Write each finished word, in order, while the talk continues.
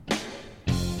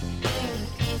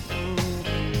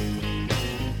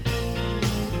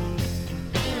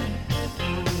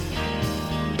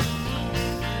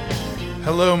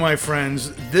Hello, my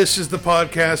friends. This is the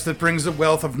podcast that brings the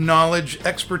wealth of knowledge,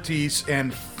 expertise,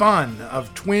 and fun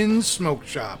of Twin Smoke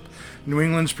Shop, New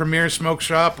England's premier smoke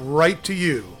shop, right to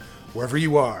you, wherever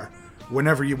you are,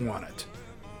 whenever you want it.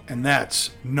 And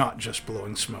that's not just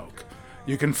blowing smoke.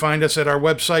 You can find us at our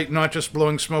website,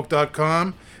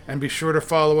 notjustblowingsmoke.com, and be sure to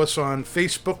follow us on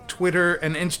Facebook, Twitter,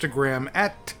 and Instagram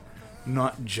at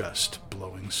Not Just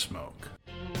Blowing Smoke.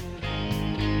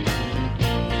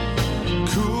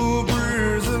 Cool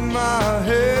breeze in my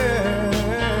head,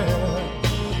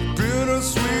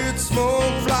 bittersweet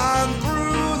smoke flying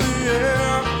through the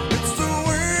air. It's the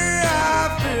way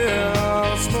I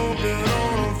feel, smoking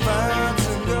on a fine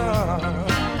cigar.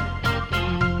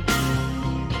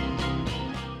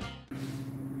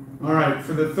 All right,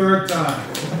 for the third time.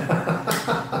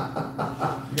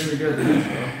 Really good.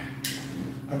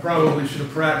 I probably should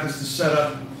have practiced the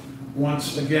setup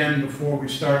once again before we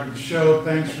started the show.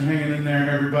 Thanks for hanging in there,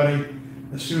 everybody.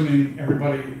 Assuming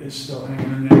everybody is still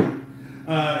hanging in there.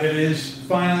 It is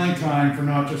finally time for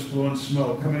Not Just Blowing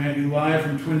Smoke, coming at you live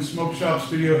from Twin Smoke Shop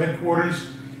Studio headquarters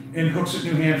in Hooksett,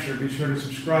 New Hampshire. Be sure to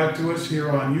subscribe to us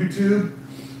here on YouTube.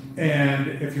 And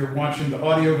if you're watching the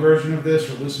audio version of this,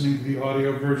 or listening to the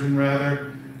audio version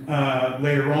rather,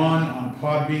 later on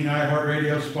Podbean,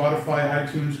 iHeartRadio, Spotify,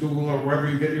 iTunes, Google, or wherever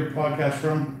you get your podcast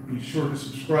from, be sure to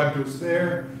subscribe to us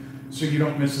there so you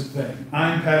don't miss a thing.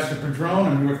 I'm Pastor Padron.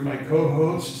 I'm with my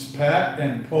co-hosts, Pat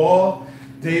and Paul.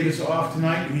 Dave is off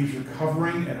tonight. He's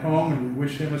recovering at home, and we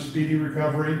wish him a speedy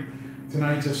recovery.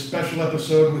 Tonight's a special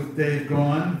episode with Dave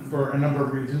gone for a number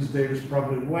of reasons. Dave is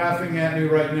probably laughing at me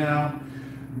right now,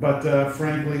 but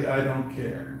frankly, I don't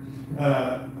care.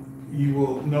 You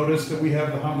will notice that we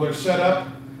have the Humbler setup,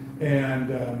 and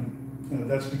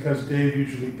that's because Dave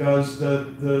usually does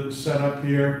the setup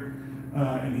here,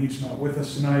 and he's not with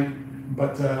us tonight.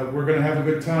 But we're going to have a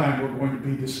good time. We're going to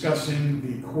be discussing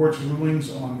the court's rulings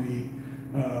on the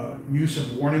use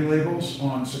of warning labels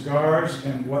on cigars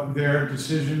and what their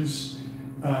decisions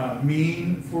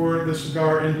mean for the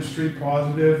cigar industry,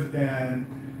 positive and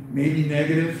maybe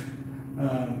negative.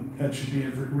 That should be a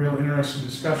real interesting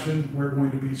discussion. We're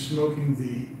going to be smoking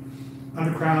the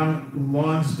Undercrown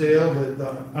Lonsdale,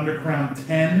 the Undercrown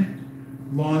 10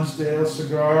 Lonsdale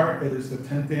cigar. It is the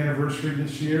 10th anniversary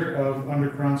this year of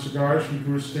Undercrown cigars from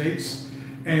Drew Estates.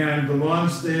 And the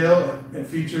Lonsdale, it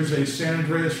features a San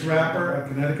Andreas wrapper, a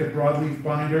Connecticut broadleaf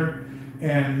binder,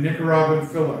 and Nicaraguan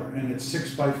filler, and it's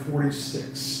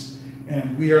 6x46.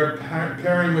 And we are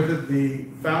pairing with it the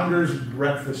Founder's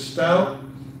Breakfast Stout.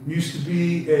 Used to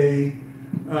be a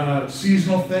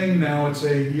seasonal thing, now it's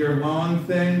a year-long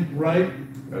thing, right?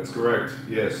 That's correct,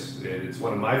 yes. It's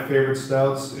one of my favorite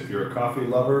stouts. If you're a coffee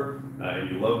lover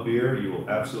and you love beer, you will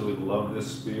absolutely love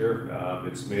this beer.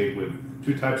 It's made with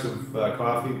two types of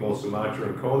coffee, both Sumatra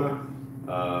and Kona,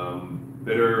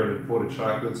 bitter and imported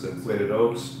chocolates and flated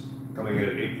oaks, coming in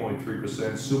at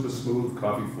 8.3%, super smooth,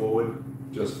 coffee forward,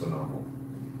 just phenomenal.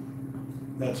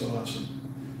 That's awesome.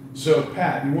 So,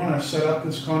 Pat, you want to set up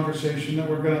this conversation that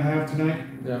we're going to have tonight?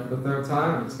 Yeah, for the third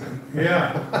time.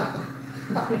 Yeah.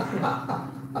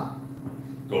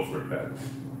 Go for it, Pat.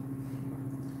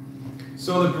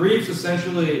 So the brief's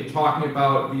essentially talking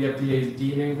about the FDA's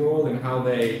deeming rule and how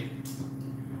they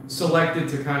selected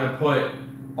to kind of put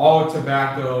all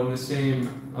tobacco in the same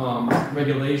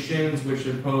regulations, which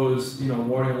impose,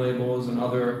 warning labels and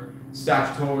other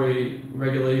statutory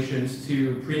regulations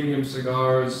to premium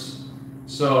cigars.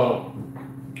 So,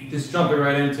 just jumping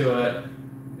right into it,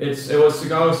 it was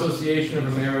Cigar Association of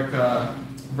America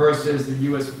versus the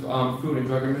U.S. Food and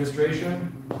Drug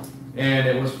Administration, and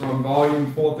it was from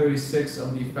volume 436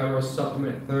 of the Federal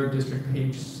Supplement, 3rd District,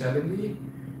 page 70.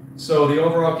 So the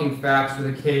overarching facts for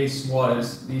the case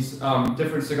was these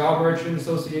different cigar merchant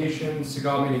associations,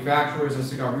 cigar manufacturers, and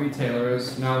cigar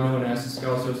retailers, now known as the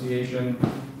Cigar Association,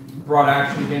 brought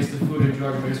action against the Food and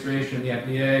Drug Administration, the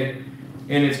FDA,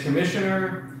 and its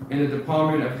commissioner, and the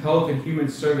Department of Health and Human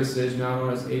Services, now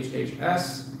known as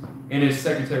HHS, and its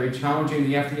secretary, challenging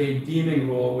the FDA deeming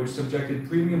rule, which subjected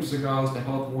premium cigars to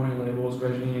health warning labels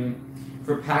regime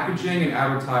for packaging and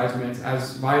advertisements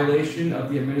as violation of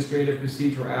the Administrative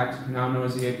Procedure Act, now known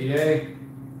as the APA.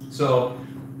 So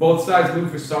both sides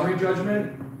moved for summary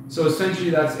judgment. So essentially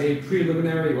that's a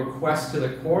preliminary request to the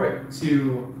court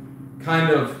to kind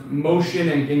of motion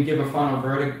and give a final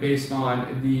verdict based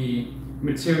on the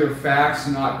material facts,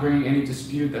 not bringing any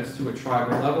dispute that's to a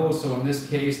tribal level. So in this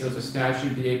case, there's a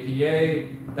statute, the APA,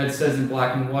 that says in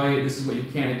black and white, this is what you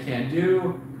can and can't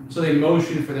do. So they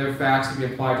motion for their facts to be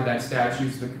applied to that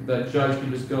statute, so the judge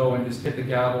can just go and just hit the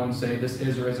gavel and say this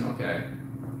is or isn't okay.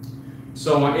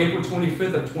 So on April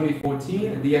 25th of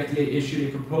 2014, the FDA issued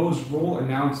a proposed rule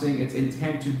announcing its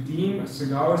intent to deem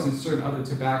cigars and certain other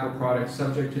tobacco products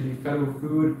subject to the Federal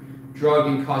Food, Drug,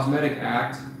 and Cosmetic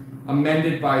Act,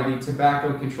 amended by the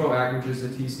Tobacco Control Act, which is the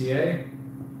TCA.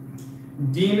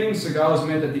 Deeming cigars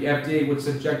meant that the FDA would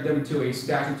subject them to a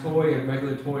statutory and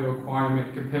regulatory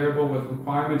requirement comparable with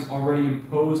requirements already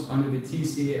imposed under the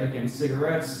TCA against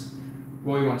cigarettes,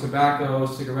 rolling on tobacco,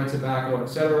 cigarette tobacco,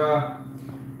 etc.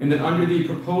 And then under the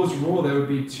proposed rule, there would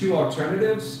be two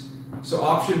alternatives. So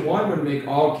option one would make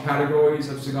all categories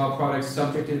of cigar products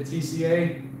subject to the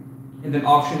TCA. And then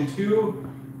option two,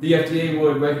 the FDA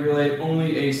would regulate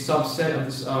only a subset of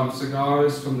the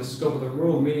cigars from the scope of the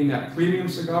rule, meaning that premium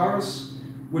cigars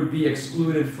would be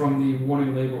excluded from the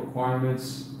warning label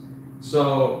requirements.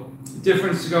 So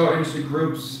different cigar industry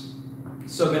groups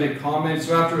submitted comments.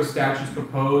 So after a statute is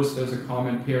proposed, there's a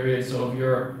comment period. So if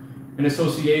you're an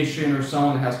association or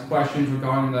someone that has questions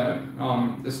regarding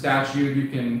the statute, you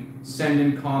can send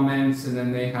in comments and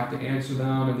then they have to answer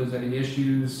them. If there's any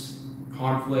issues,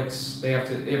 conflicts, the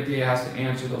FDA has to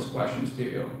answer those questions to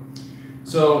you.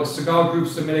 So cigar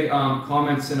groups submitted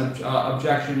comments and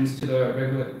objections to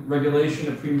the regulation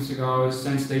of premium cigars,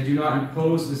 since they do not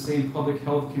impose the same public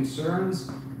health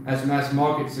concerns as mass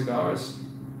market cigars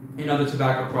and other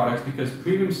tobacco products, because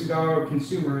premium cigar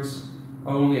consumers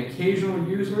are only occasional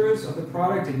users of the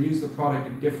product and use the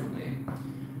product differently.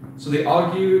 So they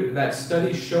argued that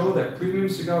studies show that premium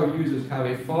cigar users have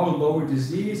a far lower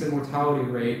disease and mortality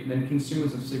rate than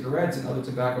consumers of cigarettes and other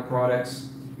tobacco products.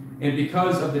 And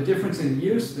because of the difference in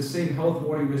use, the same health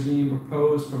warning regime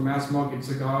proposed for mass market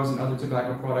cigars and other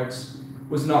tobacco products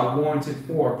was not warranted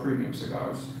for premium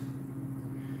cigars.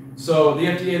 So the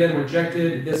FDA then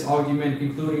rejected this argument,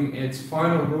 concluding its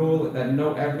final rule that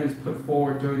no evidence put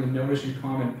forward during the notice and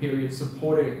comment period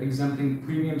supported exempting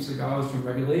premium cigars from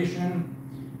regulation.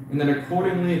 And then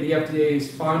accordingly, the FDA's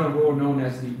final rule, known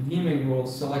as the deeming rule,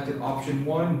 selected option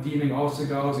one, deeming all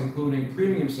cigars, including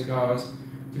premium cigars,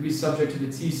 to be subject to the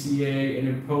TCA and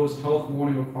imposed health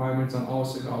warning requirements on all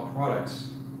cigar products.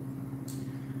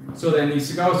 So then the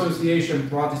Cigar Association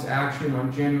brought this action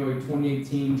on January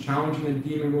 2018, challenging the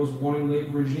deeming rules warning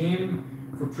label regime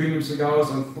for premium cigars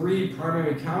on three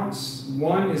primary counts.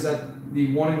 One is that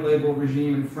the warning label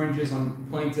regime infringes on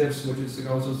plaintiffs, which is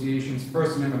Cigar Association's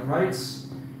First Amendment rights.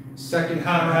 Second,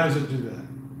 How does it do that?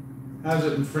 How does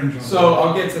it infringe on So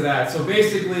I'll get to that. So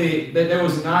basically, there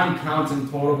was 9 counts in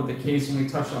total, but the case only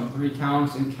touched on 3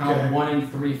 counts, and count 1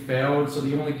 and 3 failed. So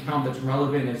the only count that's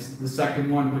relevant is the second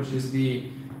one, which is the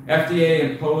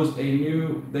FDA imposed the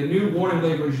new warning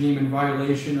label regime in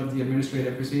violation of the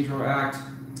Administrative Procedure Act.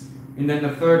 And then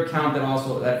the third count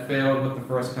that failed with the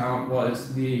first count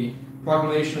was the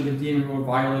proclamation of the deeming rule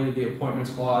violated the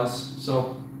Appointments Clause.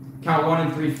 So count 1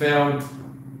 and 3 failed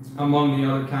among the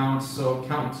other counts. So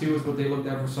count 2 is what they looked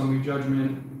at for summary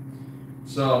judgment.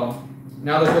 So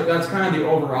now that's kind of the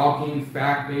overarching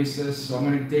fact basis. So I'm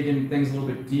going to dig into things a little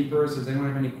bit deeper. So does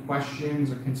anyone have any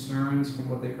questions or concerns from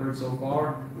what they've heard so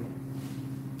far?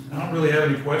 I don't really have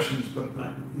any questions, but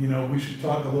we should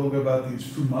talk a little bit about these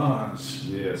fumars.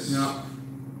 Yes. Now,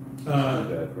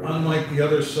 unlike the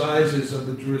other sizes of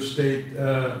the Drew Estate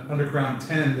Underground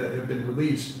 10 that have been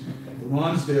released, the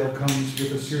Lonsdale comes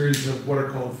with a series of what are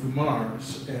called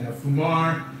fumars. And a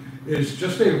fumar is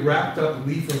just a wrapped up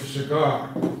leaf of cigar.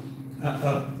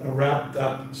 A wrapped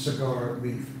up cigar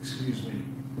leaf, excuse me.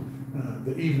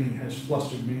 The evening has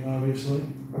flustered me, obviously.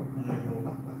 I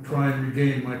will try and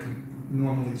regain my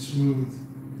normally smooth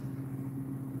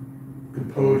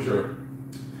composure.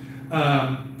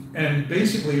 And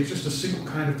basically, it's just a single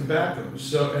kind of tobacco.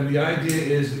 And the idea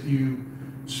is that you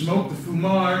smoke the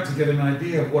fumar to get an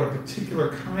idea of what a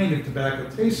particular kind of tobacco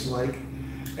tastes like,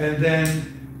 and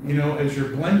then, as you're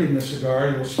blending the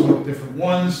cigar, you'll smoke different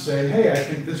ones, say, hey, I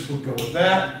think this will go with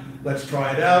that, let's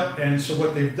try it out. And so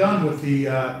what they've done with the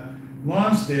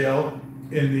Lonsdale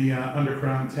in the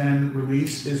Underground 10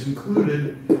 release is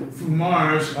included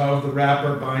fumars of the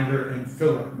wrapper, binder, and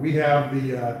filler. We have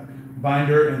the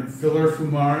binder and filler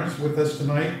fumars with us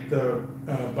tonight. The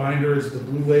binder is the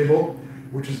Blue Label,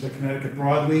 which is the Connecticut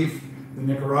broadleaf. The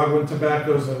Nicaraguan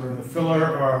tobaccos that are in the filler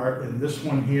are in this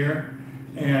one here.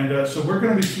 And so we're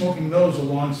going to be smoking those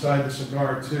alongside the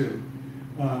cigar too.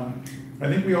 I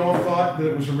think we all thought that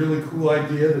it was a really cool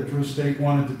idea that Drew Estate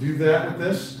wanted to do that with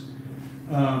this.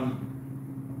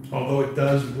 Although it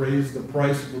does raise the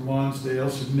price of the Lonsdale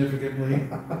significantly.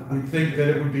 We think that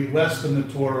it would be less than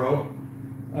the Toro,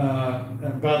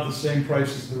 about the same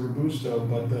price as the Robusto,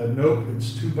 but nope,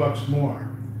 it's $2 more.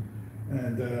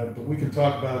 And but we can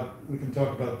talk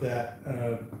about that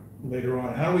later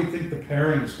on. How do we think the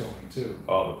pairing's going too?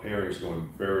 Oh, the pairing is going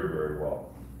very, very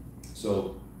well.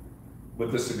 So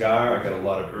with the cigar, I got a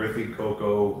lot of earthy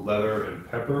cocoa, leather, and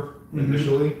pepper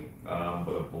initially,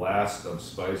 with a blast of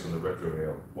spice on the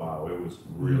retrohale. Wow, it was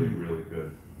really, really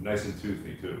good. Nice and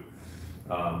toothy too.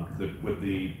 With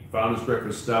the Founder's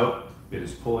Breakfast Stout, it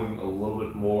is pulling a little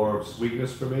bit more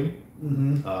sweetness for me.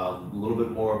 A little bit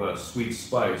more of a sweet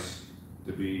spice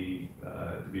to be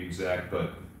exact,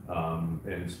 but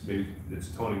and it's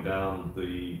toning down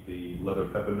the leather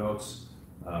pepper notes.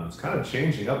 It's kind of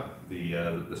changing up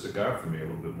the cigar for me a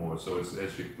little bit more. So it's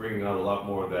actually bringing out a lot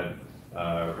more of that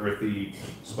earthy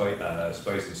spice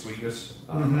and sweetness.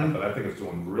 But I think it's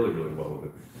doing really, really well with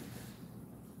it.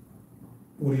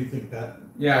 What do you think, Pat?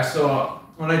 Yeah, so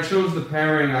when I chose the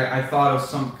pairing, I thought of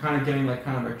some kind of getting like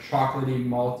kind of a chocolatey,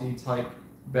 malty type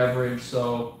beverage.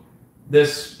 So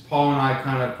this, Paul and I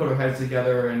kind of put our heads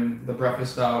together, and the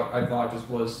breakfast stout I thought just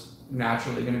was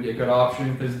naturally going to be a good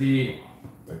option because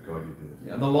Thank God you did.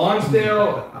 yeah, the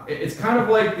Lonsdale, it's kind of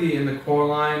like in the core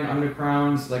line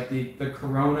Undercrowns, like the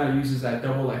Corona uses that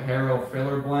double Ligero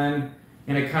filler blend,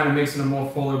 and it kind of makes it a more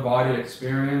fuller bodied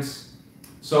experience.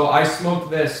 So I smoked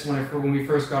this when we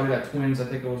first got it at Twins. I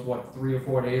think it was 3 or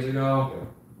 4 days ago.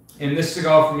 Yeah. And this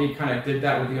cigar for me kind of did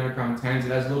that with the Undercrown 10s.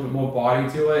 It has a little bit more body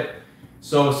to it.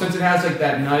 So since it has like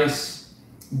that nice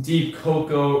deep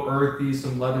cocoa, earthy,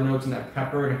 some leather notes and that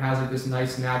pepper, and it has like this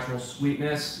nice natural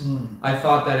sweetness, I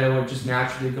thought that it would just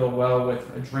naturally go well with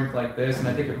a drink like this, and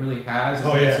I think it really has.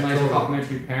 It's a nice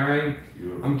complementary pairing.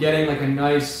 Beautiful. I'm getting like a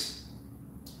nice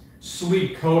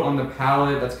sweet coat on the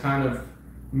palate that's kind of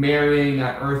marrying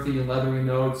that earthy and leathery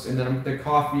notes, and then the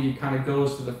coffee kind of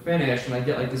goes to the finish, and I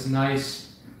get like this nice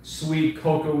sweet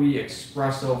cocoa-y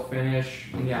espresso finish.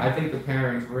 And yeah, I think the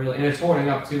pairing's really, and it's holding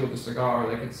up too with the cigar.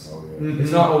 Like it's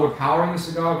not overpowering the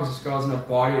cigar because the cigar has enough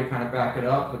body to kind of back it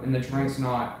up, and the drink's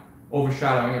not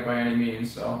overshadowing it by any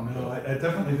means. So No, I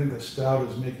definitely think the stout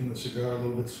is making the cigar a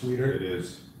little bit sweeter, It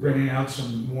is. bringing out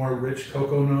some more rich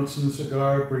cocoa notes in the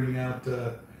cigar, bringing out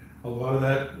a lot of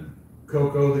that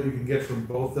cocoa that you can get from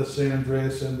both the San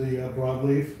Andreas and the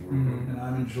broadleaf, and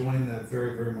I'm enjoying that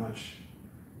very, very much.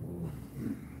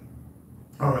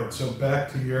 All right, so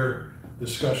back to your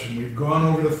discussion. We've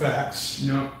gone over the facts,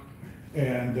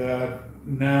 and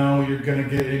now you're going to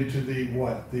get into the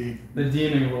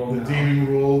deeming rule. the deeming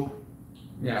rule.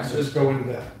 Yeah, so Let's go into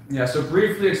that. yeah, so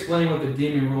briefly explain what the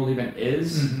deeming rule even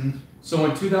is. So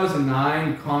in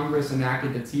 2009, Congress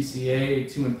enacted the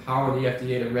TCA to empower the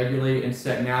FDA to regulate and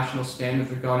set national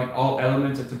standards regarding all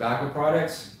elements of tobacco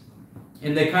products.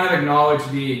 And they kind of acknowledge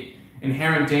the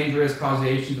inherent dangerous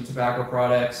causations of tobacco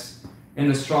products and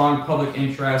the strong public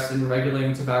interest in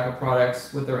regulating tobacco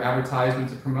products with their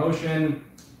advertisements and promotion.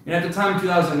 And at the time of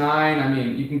 2009, I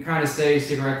mean, you can kind of say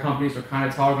cigarette companies are kind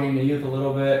of targeting the youth a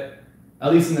little bit,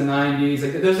 at least in the 90s.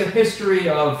 Like, there's a history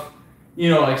of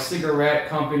like cigarette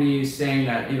companies saying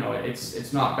that,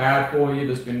 it's not bad for you.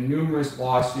 There's been numerous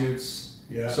lawsuits.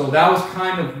 Yeah. So that was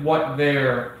kind of what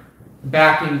their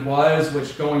backing was,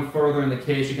 which going further in the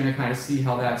case, you're going to kind of see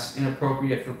how that's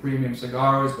inappropriate for premium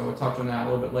cigars, but we'll touch on that a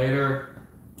little bit later.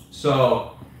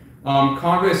 So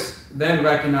Congress then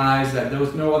recognized that there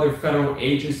was no other federal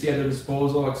agency at their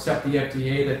disposal except the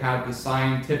FDA that had the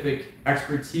scientific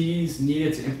expertise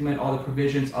needed to implement all the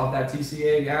provisions of that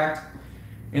TCA Act.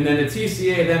 And then the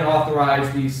TCA then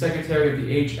authorized the Secretary of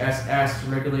the HSS to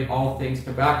regulate all things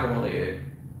tobacco related.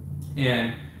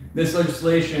 And this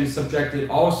legislation subjected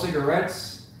all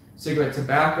cigarettes, cigarette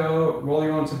tobacco,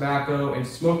 roll-your-own tobacco, and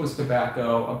smokeless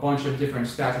tobacco, a bunch of different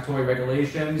statutory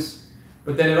regulations.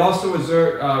 But then it also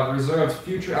reserved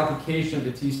future application of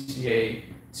the TCA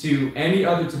to any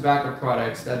other tobacco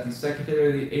products that the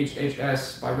Secretary of the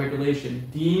HHS, by regulation,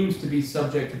 deems to be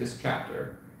subject to this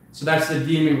chapter. So that's the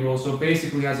deeming rule. So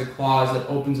basically has a clause that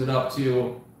opens it up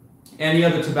to any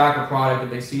other tobacco product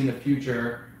that they see in the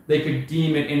future. They could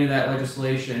deem it into that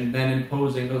legislation, then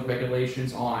imposing those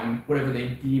regulations on whatever they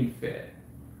deem fit.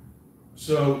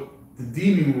 So the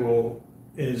deeming rule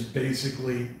is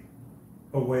basically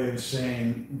a way of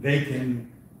saying they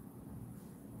can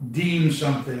deem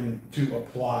something to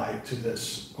apply to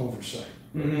this oversight.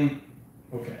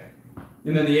 Okay.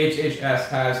 And then the HHS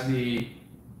has the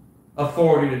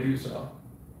authority to do so.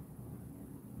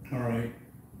 All right.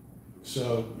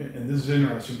 So, and this is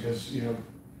interesting because, of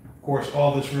course,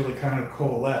 all this really kind of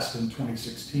coalesced in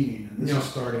 2016. And this is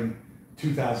starting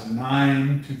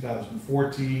 2009,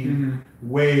 2014,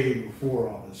 way before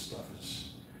all this stuff has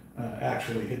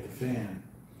actually hit the fan.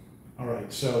 All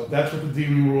right. So that's what the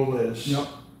deeming rule is. Yep.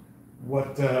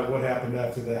 What happened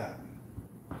after that?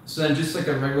 So then just like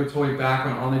a regulatory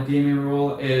background on the deeming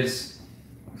rule is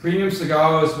premium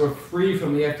cigars were free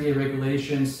from the FDA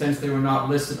regulations since they were not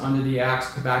listed under the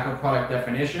Act's tobacco product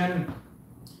definition.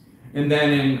 And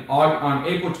then on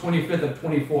April 25th of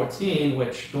 2014,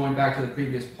 which going back to the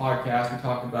previous podcast, we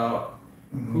talked about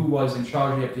who was in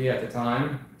charge of the FDA at the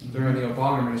time during the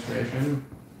Obama administration.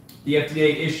 The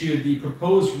FDA issued the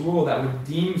proposed rule that would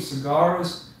deem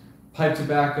cigars, pipe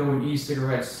tobacco, and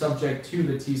e-cigarettes subject to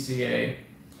the TCA.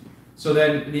 So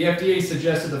then the FDA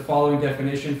suggested the following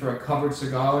definition for a covered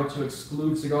cigar to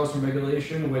exclude cigars from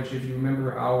regulation, which if you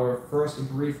remember our first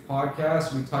brief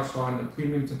podcast, we touched on the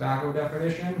premium tobacco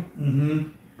definition. Mm-hmm.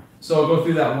 So I'll go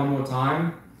through that one more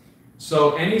time.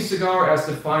 So any cigar as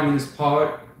defined in this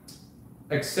part,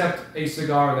 except a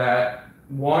cigar that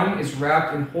 1 is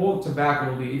wrapped in whole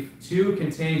tobacco leaf, 2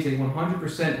 contains a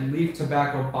 100% leaf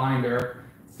tobacco binder,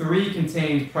 3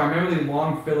 contains primarily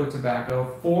long filler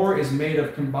tobacco, 4 is made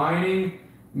of combining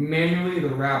manually the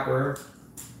wrapper,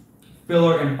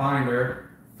 filler, and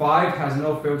binder, 5 has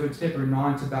no filter tip or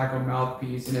non-tobacco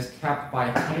mouthpiece and is capped by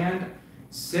hand,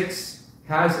 6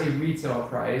 has a retail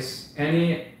price,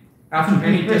 after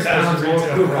any discounts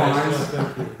or coupons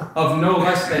of no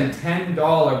less than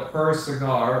 $10 per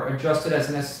cigar, adjusted as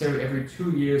necessary every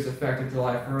 2 years effective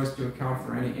July 1st to account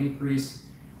for any increase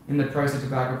in the price of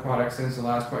tobacco products since the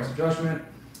last price adjustment.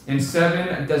 And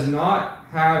 7 does not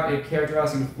have a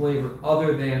characterizing flavor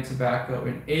other than tobacco.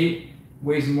 And 8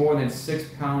 weighs more than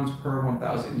 6 pounds per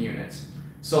 1,000 units.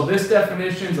 So this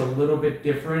definition is a little bit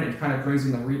different. It kind of brings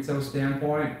in the retail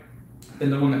standpoint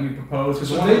than the one that we proposed.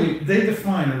 So they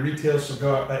define a retail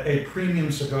cigar, a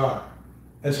premium cigar,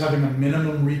 as having a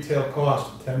minimum retail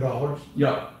cost of $10.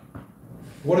 Yep.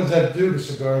 What does that do to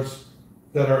cigars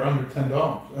that are under $10?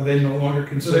 Are they no longer So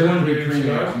considered they wouldn't be premium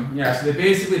cigars? premium. Yeah, so they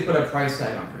basically put a price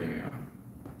tag on premium.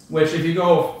 Which if you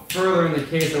go further in the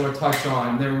case that we're touched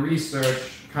on, their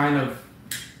research kind of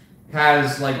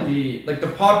has like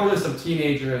the populace of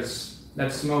teenagers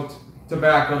that smoked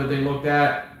tobacco that they looked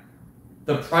at.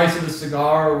 The price of the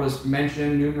cigar was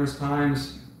mentioned numerous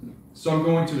times. So I'm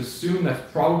going to assume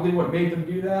that's probably what made them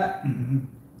do that. Mm-hmm.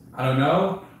 I don't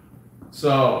know.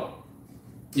 So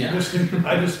yeah. I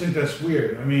just think that's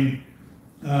weird. I mean,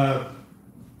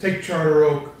 take Charter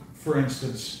Oak, for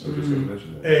instance. I was just going to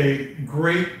mention that. A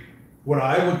great, what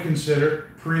I would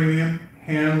consider premium,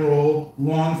 hand-rolled,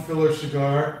 long filler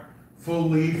cigar, full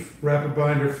leaf, wrapper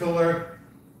binder filler,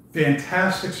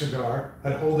 fantastic cigar.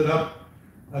 I'd hold it up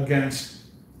against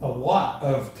a lot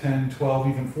of $10, $12,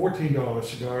 even $14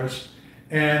 cigars,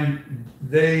 and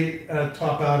they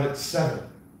top out at $7.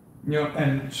 Yep.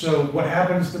 And so what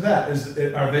happens to that?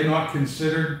 Are they not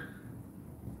considered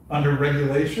under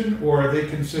regulation, or are they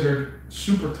considered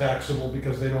super taxable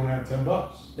because they don't have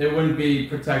 $10? It wouldn't be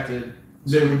protected.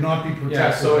 They would not be protected.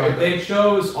 Yeah, so by if they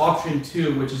chose option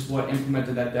 2, which is what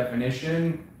implemented that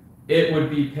definition, it would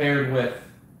be paired with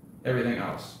everything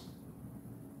else.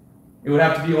 It would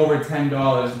have to be over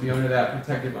 $10 to be under that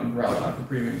protective umbrella for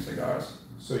premium cigars.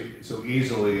 So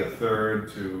easily a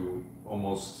third to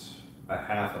almost a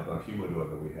half of the humidor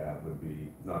that we have would be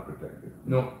not protected.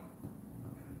 Nope.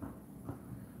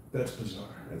 That's bizarre.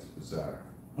 That's bizarre.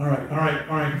 All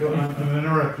right. Go on. I'm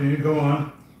interrupting you. Go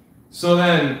on. So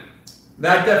then,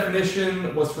 that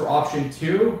definition was for option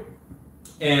 2,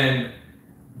 and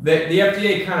the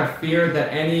FDA kind of feared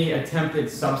that any attempted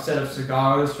subset of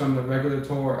cigars from the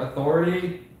regulatory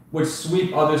authority would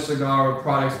sweep other cigar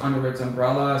products under its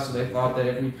umbrella, so they thought that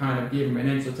if we kind of gave them an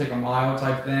inch, they'll take a mile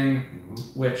type thing,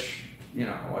 which,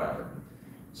 whatever.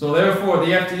 So therefore,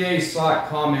 the FDA sought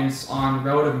comments on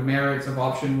relative merits of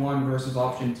option 1 versus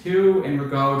option 2 in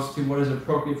regards to what is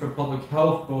appropriate for public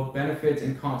health, both benefits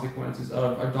and consequences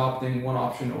of adopting one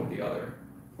option over the other.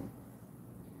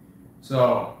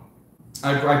 So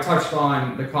I touched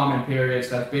on the comment periods.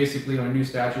 That's basically when a new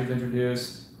statute is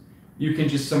introduced. You can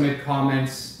just submit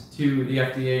comments to the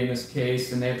FDA in this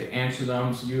case, and they have to answer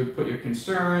them. So you would put your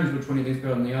concerns, which one you think is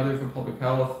better than the other for public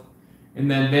health. And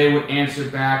then they would answer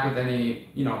back with any,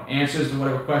 answers to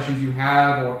whatever questions you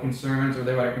have or concerns, or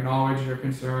they would acknowledge your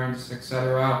concerns,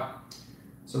 etc.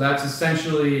 So that's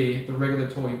essentially the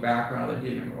regulatory background of the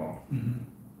deeming rule.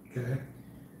 Mm-hmm. Okay.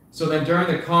 So then during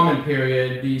the comment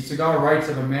period, the Cigar Rights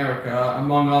of America,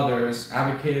 among others,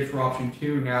 advocated for option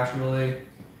 2 naturally.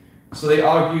 So they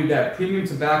argued that premium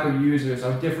tobacco users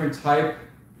are different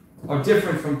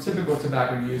from typical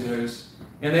tobacco users.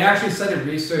 And they actually cited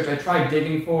research. I tried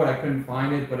digging for it, I couldn't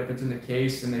find it, but if it's in the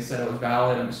case and they said it was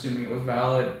valid, I'm assuming it was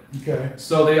valid. Okay.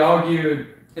 So they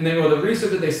argued, and then the research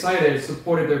that they cited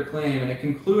supported their claim, and it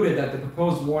concluded that the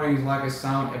proposed warnings lack a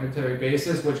sound evidentiary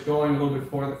basis, which going a little bit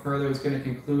further is going to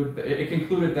conclude, it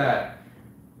concluded that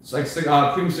it's like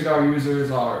premium cigar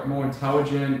users are more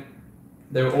intelligent,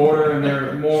 they're older, and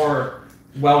they're more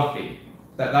wealthy.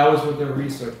 That was what their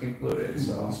research concluded.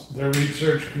 So Their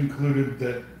research concluded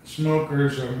that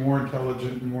smokers are more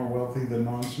intelligent and more wealthy than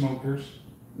non-smokers.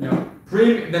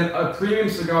 Premium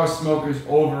cigar smokers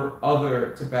over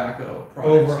other tobacco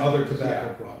products. Over other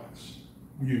tobacco products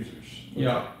users.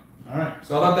 Yeah. All right.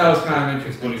 So I thought that was kind of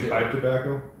interesting Including too. pipe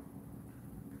tobacco.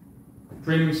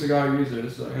 Premium cigar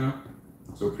users, so,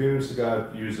 So premium cigar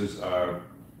users are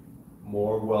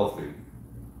more wealthy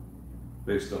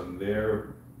based on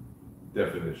their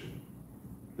definition.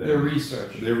 than- their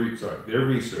research. Their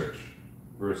research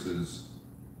versus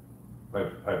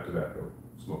pipe tobacco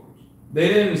smokers. They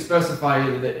didn't specify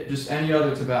that just any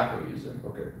other tobacco user.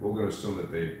 Okay, we're gonna assume that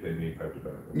they mean pipe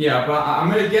tobacco. Yeah, but I'm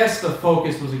gonna guess the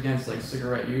focus was against like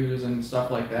cigarette users and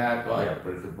stuff like that. But Yeah,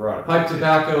 but it's a broad. pipe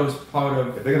tobacco is part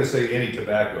of. If they're gonna say any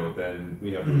tobacco, then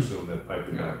we have to assume that pipe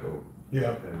tobacco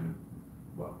Yeah. and,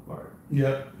 well, all right.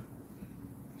 Yeah.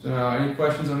 So any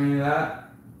questions on any of that?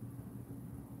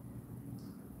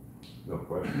 No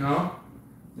question. No.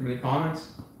 Any comments?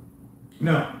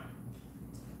 No.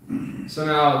 So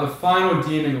now the final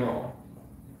deeming rule.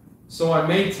 So on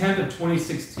May 10th of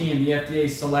 2016, the FDA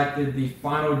selected the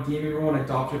final deeming rule and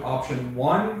adopted option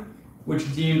 1,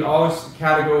 which deemed all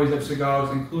categories of cigars,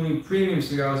 including premium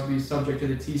cigars, to be subject to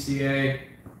the TCA.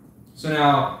 So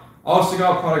now, all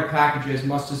cigar product packages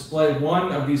must display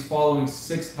one of these following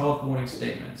 6 health warning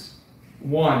statements.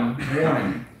 1.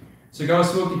 Warning. Cigar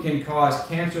smoking can cause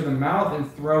cancer of the mouth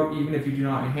and throat even if you do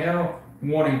not inhale.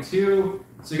 Warning 2.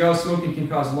 Cigar smoking can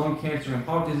cause lung cancer and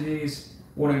heart disease.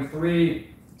 Warning 3.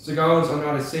 Cigars are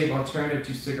not a safe alternative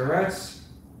to cigarettes.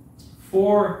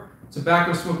 4.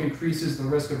 Tobacco smoke increases the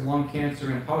risk of lung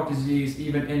cancer and heart disease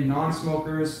even in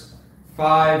non-smokers.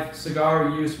 5. Cigar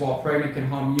use while pregnant can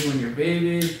harm you and your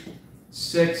baby.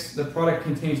 6. The product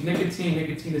contains nicotine.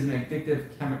 Nicotine is an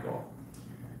addictive chemical.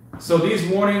 So these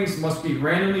warnings must be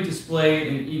randomly displayed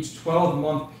in each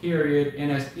 12-month period and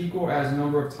as equal as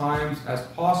number of times as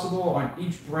possible on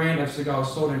each brand of cigar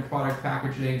sold in product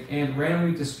packaging and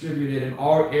randomly distributed in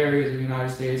all areas of the United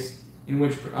States in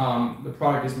which the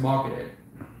product is marketed.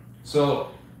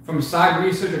 So from side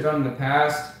research I've done in the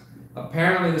past,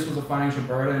 apparently this was a financial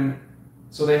burden.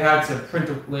 So they had to print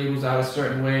the labels out a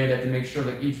certain way. They had to make sure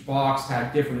that each box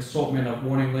had different assortment of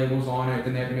warning labels on it.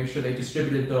 Then they had to make sure they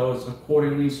distributed those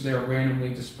accordingly so they were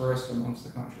randomly dispersed amongst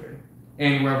the country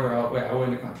and wherever else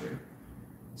in the country.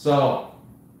 So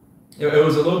it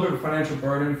was a little bit of a financial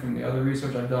burden from the other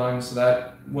research I've done. So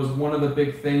that was one of the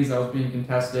big things that was being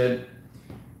contested.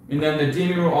 And then the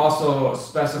deeming rule also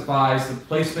specifies the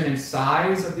placement and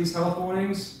size of these health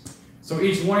warnings. So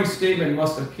each warning statement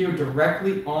must appear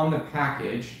directly on the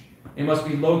package. It must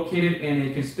be located in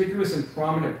a conspicuous and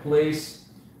prominent place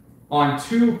on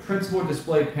 2 principal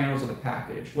display panels of the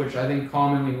package, which I think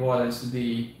commonly was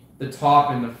the top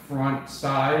and the front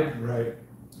side. Right.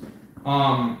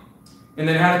 And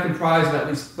then it had to comprise of at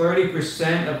least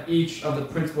 30% of each of the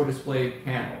principal display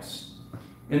panels.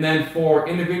 And then for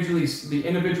the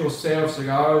individual sale of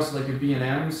cigars, like your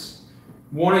B&Ms,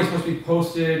 warnings must be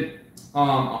posted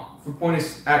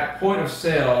at point of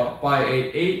sale by a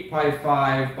 8 by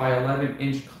 5 by 11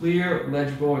 inch clear,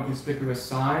 legible, and conspicuous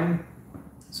sign.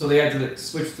 So they had to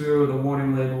switch through the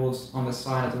warning labels on the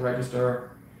sign at the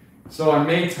register. So on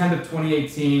May 10th of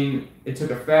 2018, it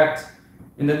took effect.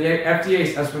 And then the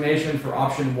FDA's explanation for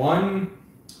option 1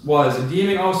 was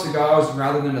deeming all cigars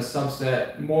rather than a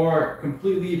subset more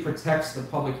completely protects the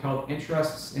public health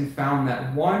interests and found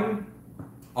that 1,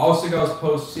 all cigars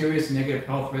pose serious negative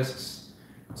health risks.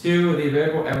 2, the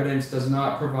available evidence does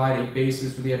not provide a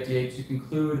basis for the FDA to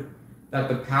conclude that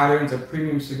the patterns of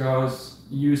premium cigars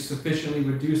use sufficiently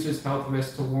reduces health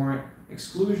risks to warrant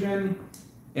exclusion.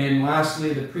 And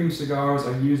lastly, the premium cigars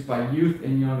are used by youth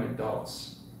and young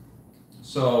adults.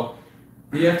 So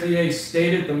the FDA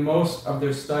stated that most of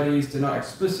their studies did not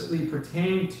explicitly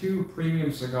pertain to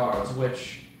premium cigars,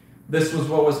 which this was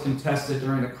what was contested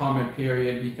during the comment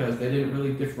period because they didn't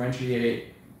really differentiate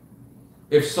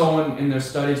if someone in their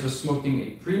studies was smoking a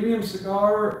premium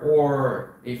cigar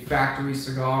or a factory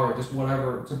cigar or just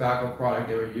whatever tobacco product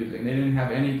they were using. They didn't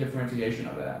have any differentiation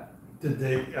of that. Could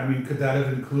that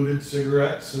have included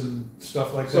cigarettes and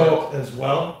stuff like So, that as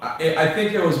well? I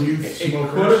think it was, Youth it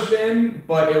smokers? could have been,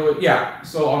 but it was, yeah,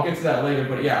 so I'll get to that later,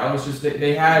 but yeah, it was just,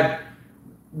 they had,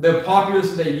 the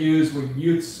populace that they used were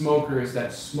youth smokers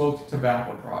that smoked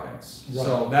tobacco products. Right.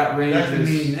 So that range That could is,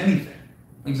 mean anything.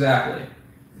 exactly.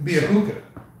 Be a hookah.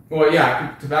 Well,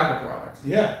 yeah, tobacco products.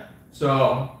 Yeah.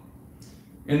 So,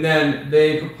 And then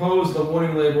they proposed the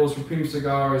warning labels for premium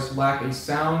cigars lack a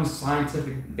sound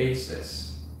scientific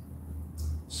basis.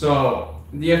 So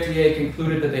the FDA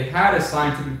concluded that they had a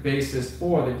scientific basis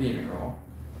for the deeming rule.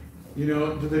 You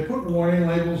know, do they put warning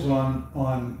labels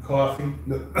on coffee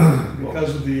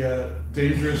because of the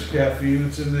dangerous caffeine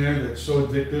that's in there that's so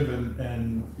addictive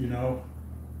and you know,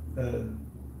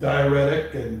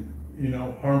 diuretic and, you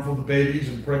know, harmful to babies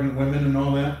and pregnant women and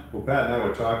all that? Well, Pat and I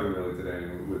were talking really today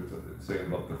with saying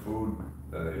about the food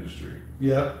industry.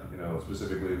 Yeah. You know,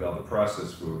 specifically about the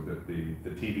processed food, that the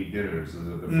TV dinners, the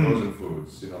frozen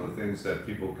foods. You know, the things that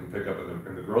people can pick up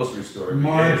in the grocery store.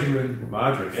 Margarine.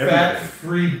 Everything.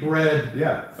 Fat-free bread.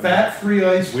 Yeah. Fat-free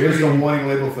ice cream. Where's the warning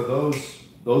label for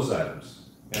those items?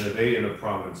 And are they in a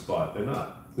prominent spot? They're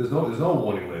not. There's no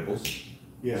warning labels.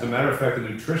 Yeah. As a matter of fact, the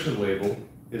nutrition label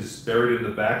is buried in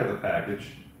the back of the package,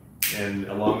 and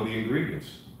along with the ingredients.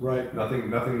 Right.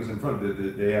 Nothing is in front.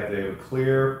 They have a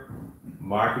clear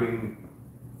marketing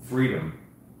freedom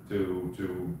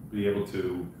to be able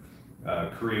to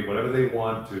create whatever they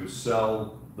want to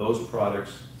sell those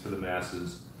products to the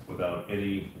masses without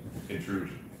any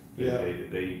intrusion. Yeah.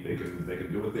 They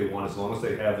can do what they want as long as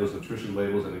they have those nutrition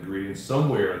labels and ingredients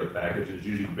somewhere in the package. It's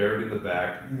usually buried in the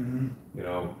back. Mm-hmm. You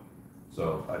know,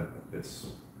 so it's,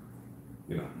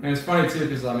 you know. And it's funny too,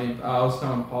 because I mean, I was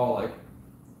telling Paul, like,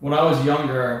 when I was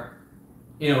younger,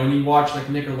 you know, when you watch like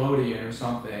Nickelodeon or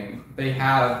something, they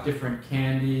have different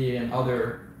candy and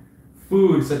other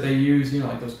foods that they use, you know,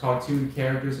 like those cartoon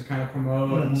characters to kind of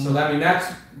promote. Mm-hmm. So that, I mean,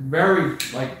 that's very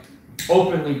like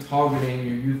openly targeting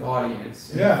your youth audience.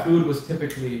 And Yeah. Food was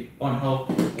typically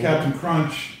unhealthy. Captain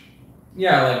Crunch,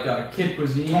 Yeah, like Kid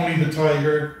Cuisine. Tony the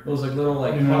Tiger, Those like little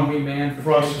like You know, hungry man for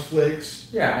Frosted kids. Flakes.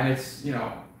 Yeah, and it's, you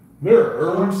know, They're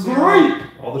great.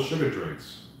 All the sugar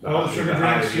drinks. All the sugar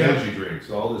high drinks, yeah. energy drinks,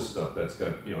 all this stuff that's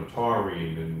got, you know,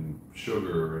 taurine and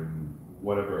sugar and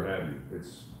whatever have you.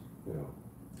 It's, you know.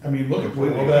 I mean, look at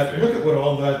what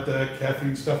all that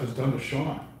caffeine stuff has done to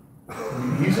Sean. I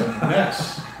mean, he's a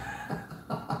mess.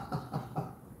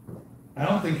 I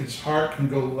don't think his heart can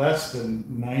go less than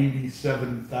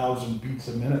 97,000 beats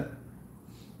a minute.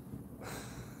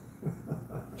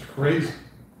 It's crazy.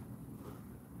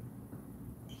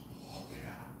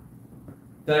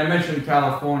 Then I mentioned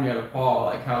California to Paul,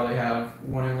 like how they have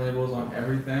warning labels on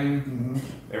everything. Mm-hmm.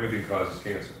 Everything causes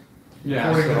cancer. Yeah.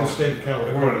 According to so- the state of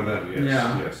California. According to them, yes.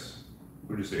 Yeah. Yes.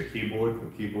 What did you say? A keyboard?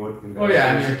 Oh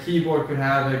yeah, I mean a keyboard could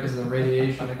have it because of the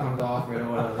radiation that comes off it or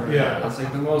whatever. Yeah. It's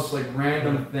like the most like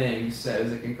random thing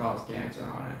says it can cause cancer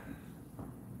on it.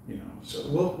 You know, so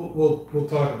we'll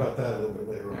talk about that a little bit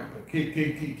later Yeah. on. But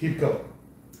keep going.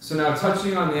 So now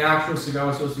touching on the actual Cigar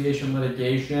Association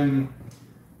litigation.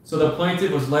 So the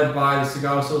plaintiff was led by the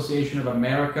Cigar Association of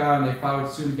America, and they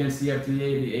filed suit against the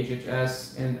FDA, the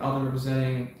HHS, and other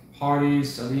representing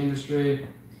parties of the industry.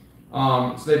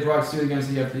 So they brought suit against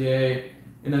the FDA,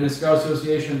 and then the Cigar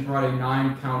Association brought a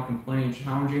 9-count complaint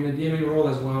challenging the deeming rule,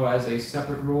 as well as a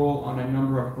separate rule on a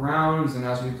number of grounds. And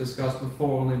as we've discussed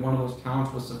before, only one of those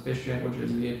counts was sufficient, which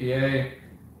is the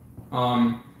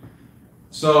APA.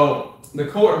 So the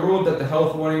court ruled that the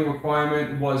health warning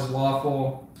requirement was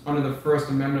lawful under the First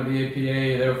Amendment of the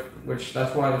APA, which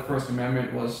that's why the First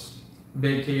Amendment was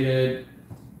vacated.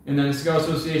 And then the Cigar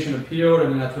Association appealed,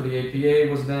 and then that's where the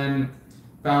APA was then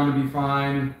found to be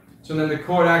fine. So then the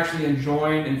court actually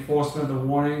enjoined enforcement of the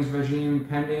warnings regime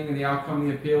pending the outcome of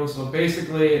the appeal. So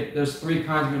basically, there's 3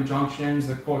 kinds of injunctions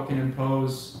the court can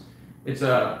impose. It's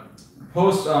a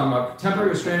a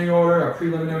temporary restraining order, a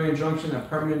preliminary injunction, a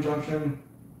permanent injunction.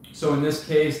 So in this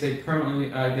case, they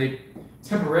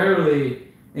temporarily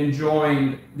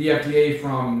enjoined the FDA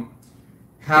from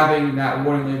having that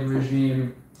warning label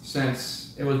regime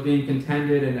since it was being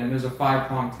contended, and then there's a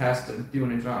 5-prong test of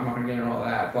doing it. I'm not going to get into all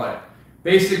that, but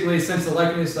basically, since the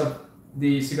likeliness of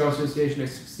the Cigar Association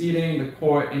is succeeding, the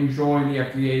court enjoined the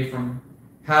FDA from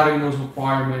having those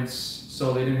requirements,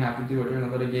 so they didn't have to do it during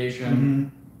the litigation. Mm-hmm.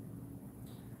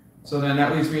 So then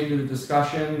that leads me into the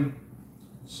discussion.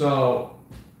 So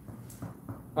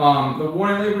the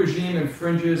warning label regime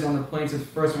infringes on the plaintiff's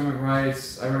First Amendment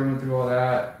rights. I already went through all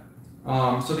that.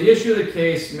 So the issue of the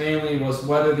case mainly was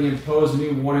whether the imposed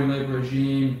new warning label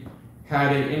regime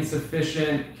had an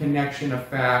insufficient connection of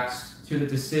facts to the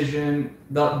decision,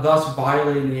 thus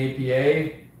violating the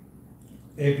APA.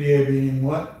 APA being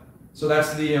what? So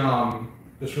that's the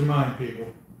Just remind people.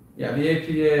 yeah, the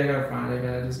APA. I gotta find it. I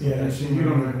gotta just Yeah, so you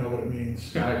don't even know what it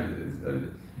means.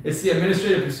 It's the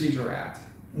Administrative Procedure Act.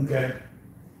 Okay.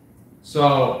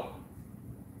 So,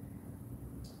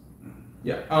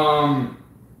 yeah.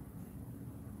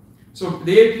 So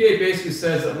the APA basically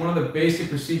says that one of the basic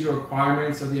procedural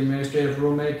requirements of the administrative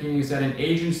rulemaking is that an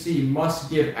agency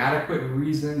must give adequate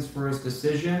reasons for its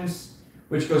decisions,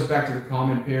 which goes back to the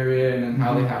comment period and then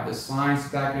how they have the signs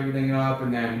to back everything up,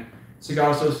 and then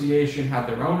Cigar Association had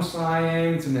their own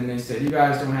science, and then they said, you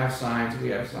guys don't have science, we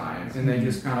have science, and they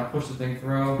just kind of push the thing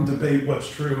through. Debate what's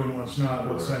true and what's not,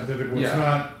 what's scientific, what's Yeah.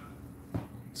 not.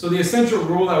 So the essential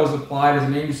rule that was applied is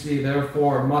an agency,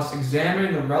 therefore, must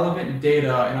examine the relevant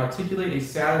data and articulate a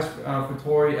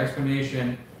satisfactory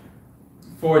explanation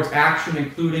for its action,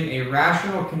 including a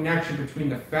rational connection between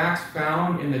the facts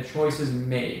found and the choices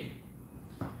made.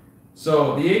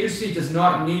 So the agency does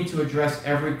not need to address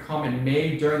every comment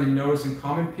made during the notice and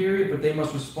comment period, but they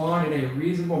must respond in a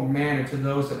reasonable manner to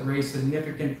those that raise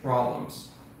significant problems.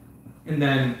 And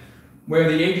then,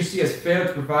 where the agency has failed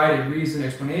to provide a reasoned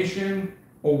explanation,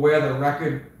 or where the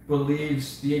record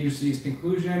believes the agency's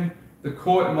conclusion, the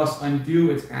court must undo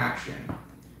its action.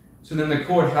 So then the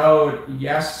court held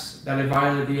yes, that it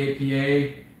violated the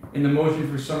APA, and the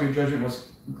motion for summary judgment was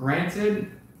granted.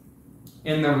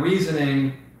 And the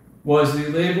reasoning was the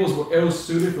labels were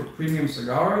ill-suited for premium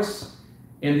cigars,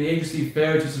 and the agency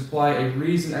failed to supply a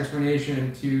reasoned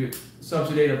explanation to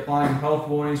subsidiate applying health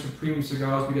warnings for premium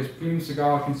cigars because premium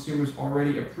cigar consumers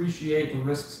already appreciate the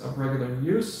risks of regular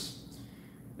use.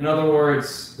 In other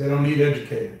words, They don't need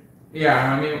educated.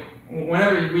 yeah, I mean,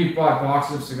 whenever we've bought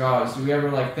boxes of cigars, do we ever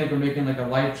like think we're making like a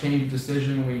life-changing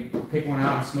decision? We pick one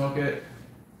out and smoke it.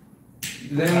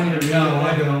 Does anyone need to No,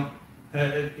 I don't.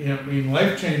 You know, I mean,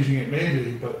 life-changing it may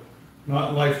be, but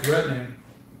not life-threatening.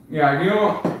 Yeah, you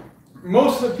know,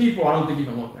 most of the people I don't think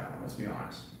even looked at them. Let's be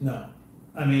honest. No.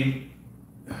 I mean,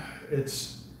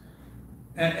 it's,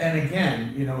 and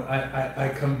again, you know, I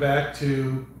come back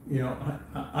to, you know,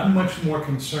 I'm much more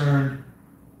concerned,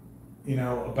 you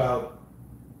know, about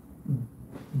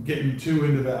getting too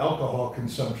into the alcohol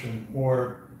consumption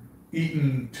or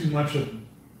eating too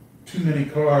many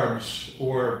carbs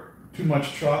or too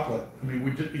much chocolate. I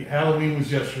mean, Halloween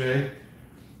was yesterday.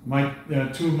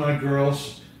 Two of my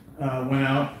girls went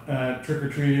out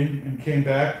trick-or-treating and came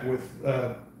back with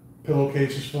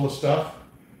pillowcases full of stuff.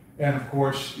 And of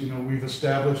course, you know, we've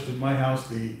established in my house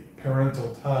the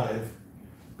parental tithe.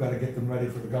 Got to get them ready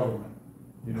for the government,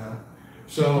 you know.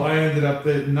 So I ended up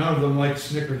that none of them like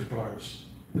Snickers bars.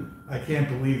 I can't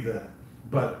believe that.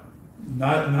 But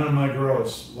none of my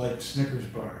girls like Snickers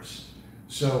bars.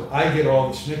 So I get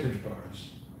all the Snickers bars,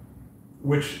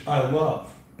 which I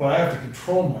love. But I have to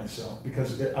control myself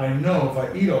because I know if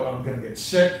I eat it, I'm going to get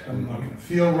sick. I'm not going to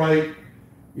feel right.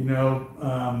 You know,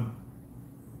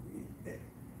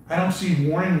 I don't see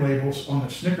warning labels on the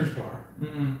Snickers bar.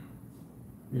 Mm-mm.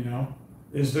 You know,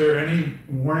 is there any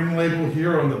warning label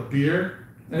here on the beer?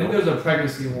 I think there's a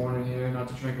pregnancy warning here, not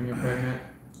to drink when you're pregnant.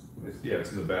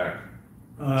 It's in the back.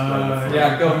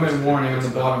 Yeah, government warning on the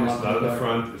It's bottom. It's not in the back.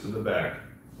 front, it's in the back.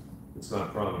 It's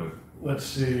not prominent. Let's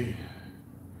see.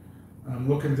 I'm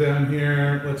looking down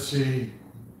here. Let's see.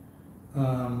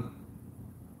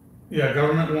 Yeah,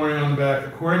 government warning on the back.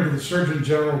 According to the Surgeon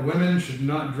General, women should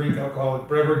not drink alcoholic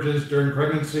beverages during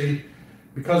pregnancy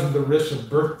because of the risk of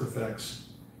birth defects.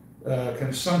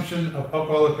 Consumption of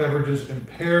alcoholic beverages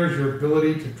impairs your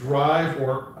ability to drive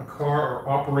or a car or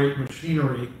operate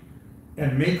machinery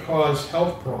and may cause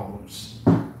health problems.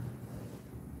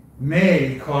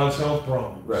 May cause health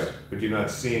problems. Right, but you're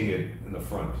not seeing it in the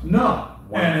front. No,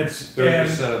 and it's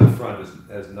 30% of the front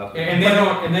has nothing. And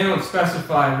they don't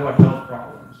specify what health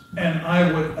problems. And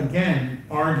I would again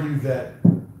argue that,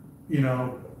 you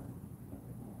know,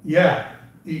 yeah,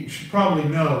 you should probably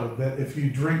know that if you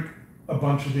drink a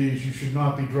bunch of these, you should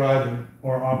not be driving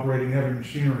or operating heavy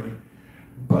machinery.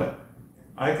 But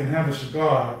I can have a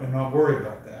cigar and not worry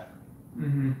about that.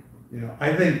 Mm-hmm. You know,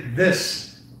 I think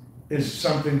this is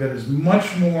something that is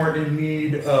much more in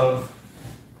need of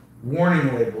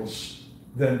warning labels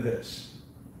than this.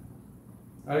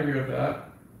 I agree with that.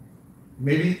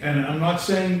 Maybe, and I'm not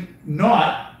saying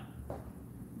not,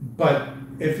 but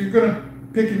if you're gonna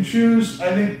pick and choose,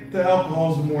 I think the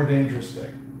alcohol is the more dangerous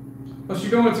thing. Plus,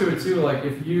 you go into it too, like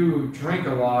if you drink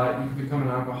a lot, you become an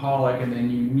alcoholic and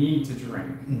then you need to drink.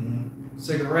 Mm-hmm.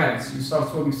 Cigarettes, you stop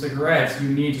smoking cigarettes, you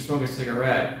need to smoke a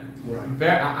cigarette.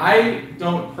 Right. I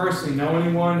don't personally know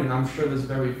anyone, and I'm sure there's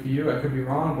very few, I could be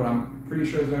wrong, but I'm pretty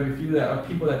sure there's very few that are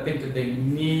people that think that they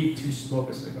need to smoke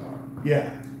a cigar.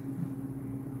 Yeah.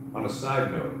 On a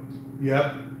side note,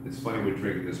 Yep. it's funny we're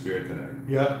drinking this beer tonight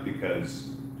Yep.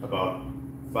 because about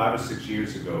 5 or 6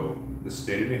 years ago, the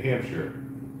state of New Hampshire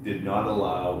did not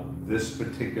allow this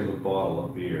particular bottle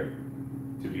of beer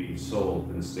to be sold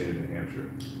in the state of New Hampshire.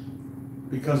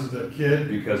 Because of the kid?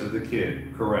 Because of the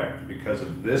kid, correct. Because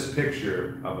of this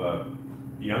picture of a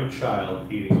young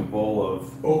child eating a bowl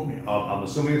of, Oatmeal. I'm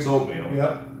assuming it's oatmeal.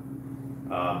 Yep.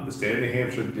 The state of New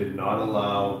Hampshire did not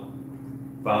allow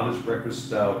Founder's Breakfast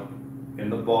Stout in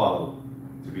the bottle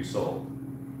to be sold.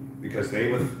 Because they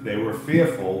were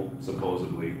fearful,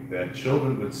 supposedly, that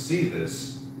children would see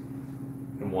this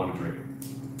and want to drink it.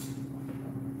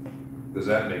 Does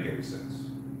that make any sense?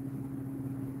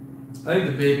 I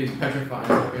think the baby's petrifying.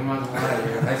 Like, I'm not gonna lie to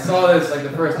you. I saw this like the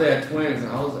first day I had twins,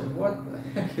 and I was like, "What the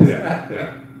heck is that?"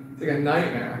 Yeah. It's like a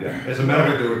nightmare. Yeah. As a matter of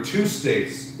fact, there were 2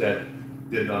 states that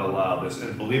did not allow this,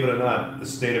 and believe it or not, the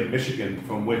state of Michigan,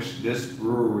 from which this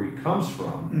brewery comes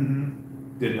from,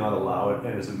 did not allow it.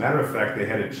 And as a matter of fact, they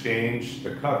had to change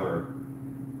the cover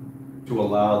to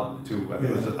allow to. I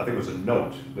think it was a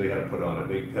note they had to put on it.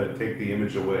 They had to take the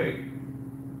image away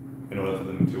in order for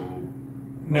them to.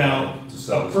 Now, to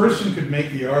sell a person could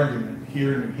make the argument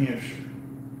here in New Hampshire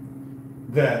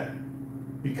that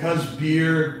because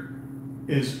beer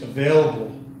is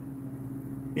available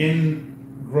in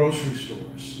grocery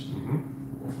stores,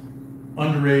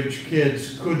 underage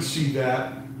kids could see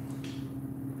that,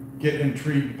 get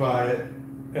intrigued by it,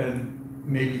 and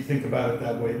maybe think about it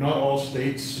that way. Not all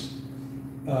states,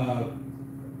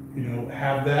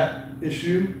 have that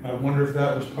issue. I wonder if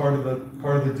that was part of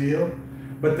the deal.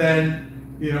 But then,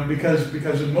 because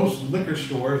in most liquor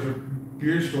stores or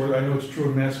beer stores, I know it's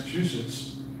true in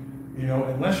Massachusetts,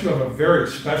 unless you have a very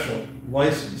special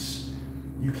license,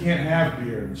 you can't have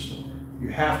beer in the store. You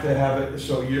have to have it,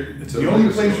 so the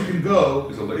only place you can go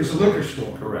is a liquor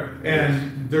store. Correct.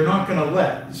 And they're not gonna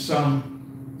let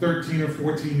some 13 or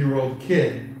 14-year-old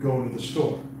kid go into the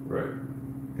store. Right.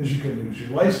 Because you can lose your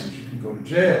license, you can go to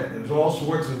jail, there's all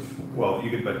sorts of. Well,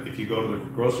 but if you go to the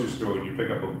grocery store and you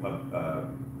pick up a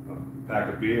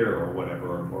pack of beer or whatever,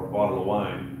 or a bottle of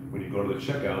wine, when you go to the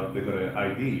checkout, they're gonna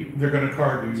ID you. They're gonna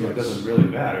card you, So it yes. doesn't really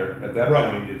matter. At that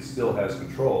Right. point, it still has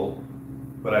control.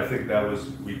 But I think that was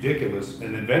ridiculous,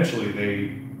 and eventually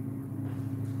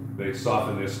they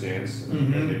softened their stance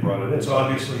and they brought it in. It's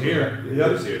obviously here. It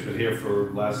is here. It's been here for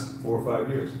the last 4 or 5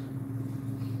 years.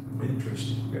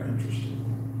 Interesting, Yeah. interesting.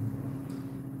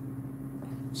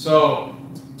 So,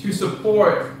 to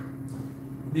support,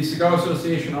 the Cigar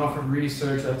Association offered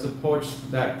research that supports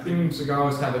that premium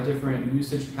cigars have a different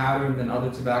usage pattern than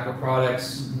other tobacco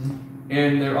products,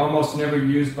 and they're almost never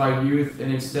used by youth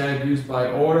and instead used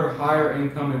by older, higher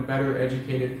income, and better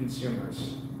educated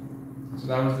consumers. So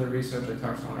that was the research I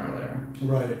touched on earlier.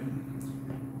 Right.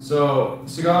 So,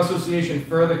 Cigar Association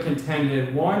further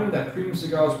contended, 1, that premium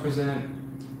cigars present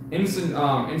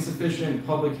insufficient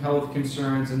public health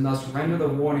concerns and thus render the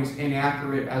warnings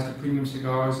inaccurate as to premium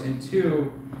cigars, and 2,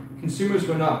 consumers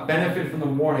would not benefit from the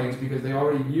warnings because they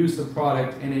already use the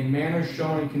product in a manner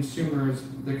showing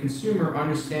the consumer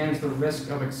understands the risk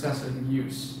of excessive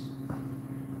use.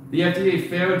 The FDA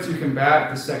failed to combat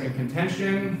the second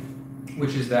contention,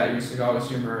 which is that your cigar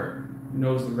consumer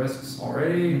knows the risks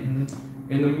already. And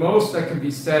the most that can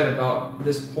be said about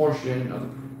this portion of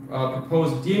the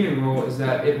proposed deeming rule is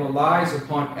that it relies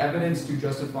upon evidence to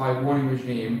justify a warning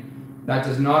regime that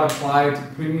does not apply to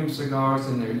premium cigars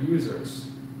and their users.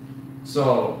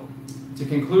 So, to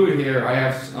conclude here, I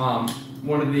have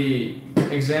one of the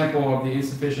example of the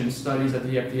insufficient studies that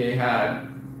the FDA had.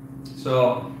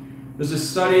 So, there's a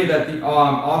study that the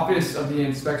Office of the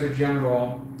Inspector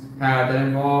General had that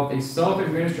involved a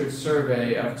self-administered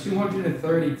survey of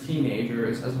 230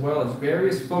 teenagers, as well as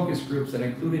various focus groups that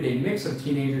included a mix of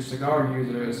teenager cigar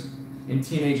users and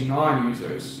teenage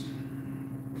non-users.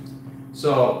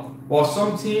 So, while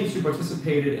some teens who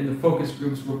participated in the focus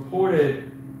groups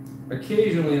reported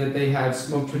occasionally that they had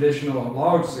smoked traditional and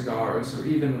large cigars,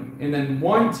 and then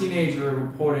one teenager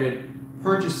reported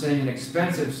purchasing an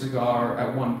expensive cigar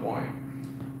at one point.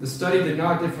 The study did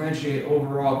not differentiate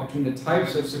overall between the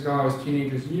types of cigars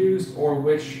teenagers used or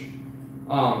which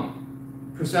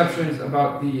perceptions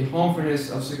about the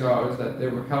harmfulness of cigars that they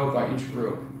were held by each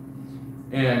group.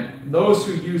 And those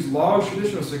who use large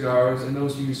traditional cigars and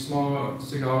those who use small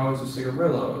cigars or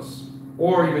cigarillos,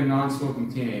 or even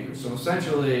non-smoking teenagers. So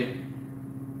essentially,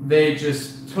 they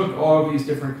just took all of these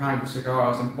different kinds of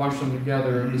cigars and bunched them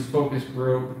together in this focus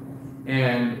group,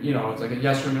 and it's like a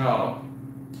yes or no.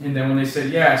 And then when they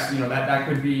said yes, that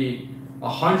could be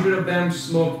 100 of them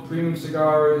smoked premium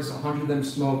cigars, 100 of them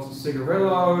smoked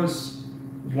cigarillos,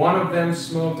 one of them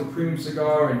smoked a premium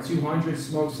cigar, and 200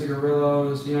 smoked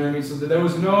cigarillos. You know what I mean? So there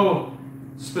was no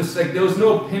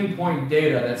pinpoint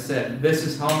data that said this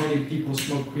is how many people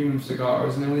smoke premium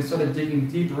cigars. And then when they started digging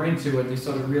deeper into it, they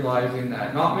started realizing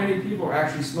that not many people are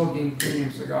actually smoking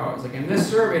premium cigars. Like in this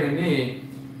survey, to me,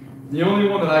 The only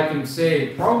one that I can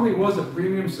say probably was a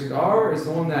premium cigar is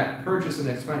the one that purchased an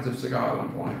expensive cigar at one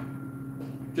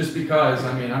point. Just because,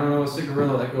 I mean, I don't know a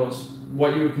cigarillo that goes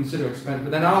what you would consider expensive,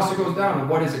 but then it also goes down to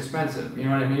what is expensive. You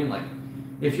know what I mean? Like,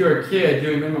 if you're a kid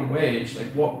doing minimum wage, like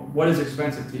what is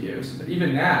expensive to you? So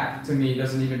even that to me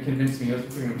doesn't even convince me as a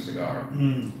premium cigar.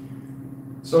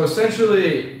 So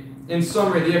essentially, in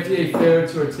summary, the FDA failed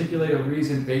to articulate a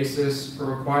reasoned basis for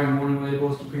requiring warning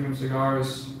labels for premium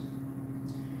cigars.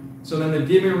 So then the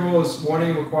deeming rule's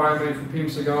warning requirement for premium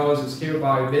cigars is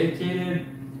hereby vacated,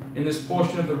 and this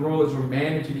portion of the rule is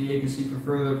remanded to the agency for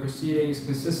further proceedings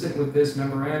consistent with this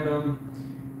memorandum.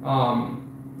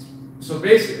 So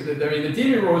basically, I mean, the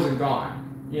deeming rule isn't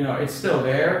gone. You know, it's still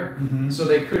there. So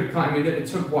they could, I mean, it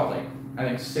took what, like, I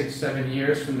think 6-7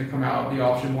 years for them to come out with the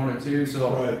option 1 or 2.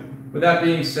 So Right. with that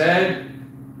being said,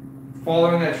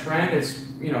 following that trend, it's,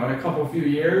 you know, in a couple few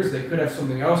years, they could have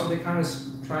something else that they kind of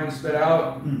trying to spit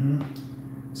out.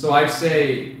 So I'd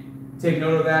say take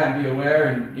note of that and be aware,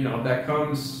 and you know, if that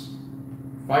comes,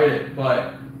 fight it.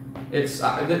 But it's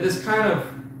this kind of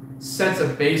sets a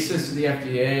basis to the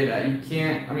FDA that you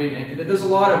can't. I mean, there's a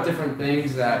lot of different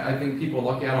things that I think people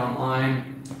look at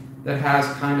online that has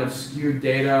kind of skewed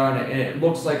data, and it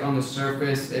looks like on the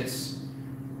surface it's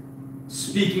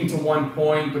speaking to one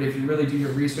point, but if you really do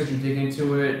your research and dig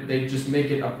into it, they just make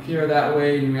it appear that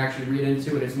way, and you actually read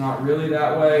into it, it's not really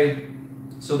that way.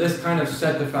 So this kind of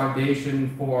set the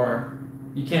foundation for,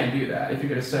 you can't do that. If you're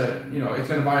going to set it, you know, it's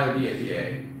going to violate the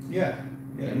ADA. Yeah.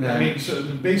 And I then- mean, so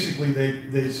basically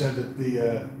they said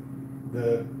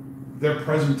that their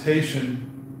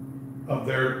presentation of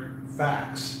their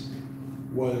facts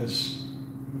was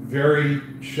very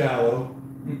shallow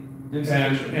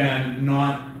Insufficient. and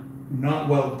not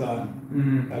well done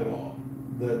Mhm. at all.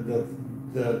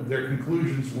 Their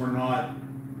conclusions were not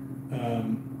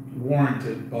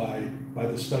warranted by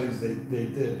the studies they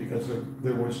did, because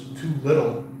there was too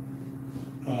little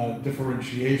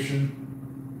differentiation,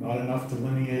 not enough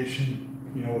delineation,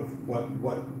 you know, with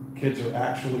what kids are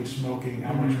actually smoking,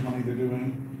 how much money they're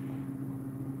doing.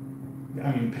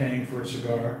 I mean, paying for a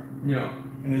cigar. You know,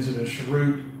 And is it a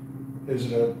cheroot?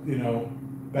 Is it a, you know,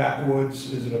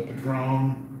 backwoods? Is it a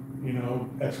Padron? You know,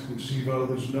 exclusivo?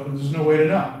 There's no way to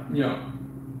know. you know.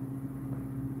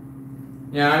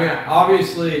 Yeah, I mean,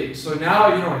 obviously, so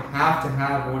now you don't have to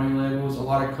have warning labels. A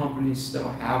lot of companies still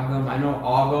have them. I know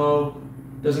Avo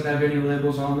doesn't have any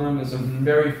labels on them. There's a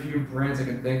very few brands I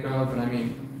can think of, and I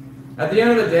mean, at the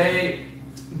end of the day,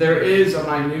 there is a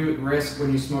minute risk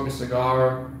when you smoke a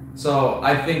cigar. So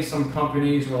I think some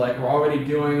companies were like, we're already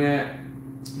doing it.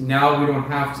 Now we don't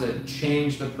have to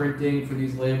change the printing for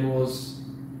these labels.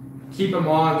 Keep them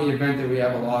on the event that we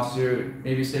have a lawsuit.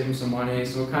 Maybe save them some money.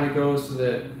 So it kind of goes to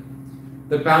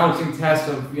the balancing test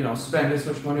of, you know, spend this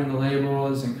much money on the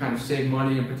labels and kind of save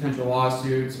money in potential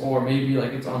lawsuits, or maybe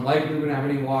like it's unlikely we're gonna have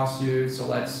any lawsuits, so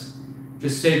let's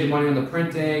just save the money on the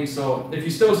printing. So if you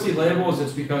still see labels,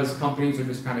 it's because companies are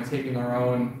just kind of taking their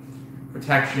own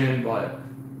protection. But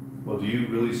Well, do you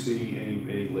really see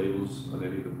any labels on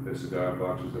any of the cigar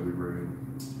boxes that we bring in?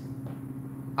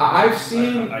 I've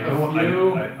seen I a know,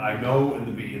 few. I know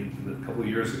in a couple of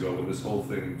years ago when this whole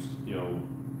thing, you know,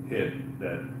 hit,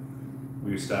 that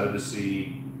we started to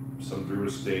see some Drew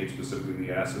Estate, specifically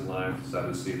the acid line,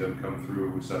 started to see them come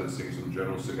through. We started seeing some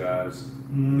General Cigars,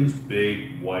 these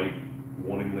big white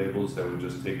warning labels that were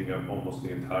just taking up almost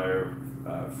the entire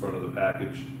front of the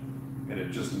package, and it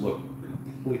just looked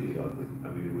completely ugly. I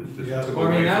mean, it was just Yeah. took Well,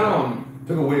 I mean, away that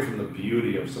took away from the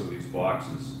beauty of some of these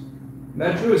boxes.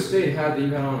 that Drew Estate hat that you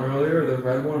had on earlier, the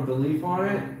red one with the leaf on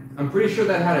it, I'm pretty sure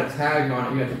that had a tag on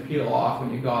it you had to peel off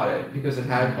when you got it because it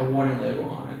had a warning label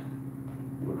on it.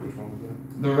 Which one was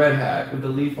that? The red hat with the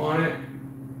leaf on it.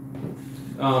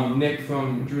 Nick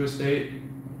from Drew Estate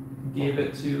gave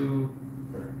it to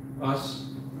us.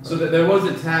 So that there was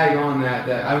a tag on that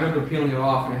I remember peeling it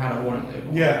off and it had a warning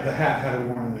label. Yeah, the hat had a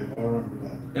warning label. I remember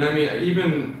that. And I mean,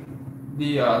 even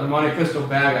the Monte Cristo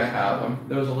bag I have,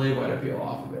 there was a label I had to peel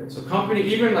off of it. So company,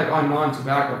 even like on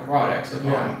non-tobacco products, like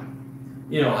on,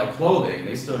 you know, like clothing,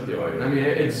 they still do it. I mean,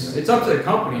 it's up to the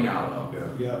company now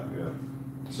though. Yeah. Yeah.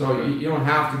 So you don't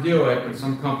have to do it, but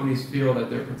some companies feel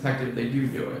that they're protected if they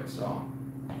do it. So.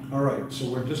 All right, so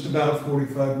we're just about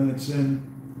 45 minutes in.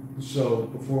 So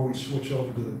before we switch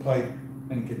over to the pipe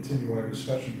and continue our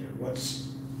discussion here, what's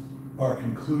our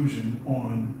conclusion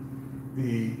on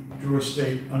the Drew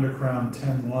Estate Undercrown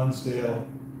 10 Lonsdale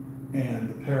and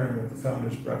the pairing with the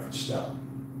Founder's Breakfast Stout?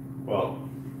 Well,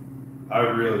 I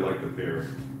really like the pairing.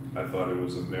 I thought it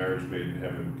was a marriage made in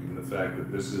heaven, given the fact that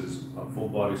this is a full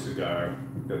body cigar,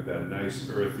 got that nice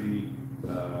earthy,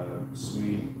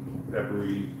 sweet,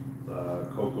 peppery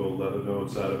cocoa leather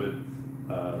notes out of it.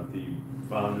 The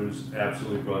founders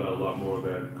absolutely brought out a lot more of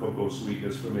that cocoa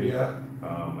sweetness for me. Yeah.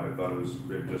 I thought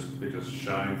it just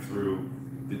shined through.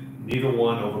 Neither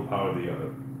one overpowered the other,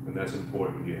 and that's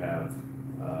important when you have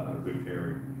a good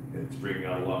pairing. It's bringing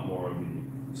out a lot more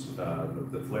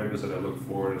of the flavors that I look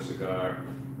for in a cigar,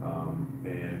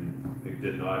 and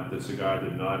the cigar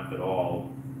did not at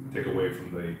all take away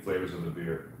from the flavors of the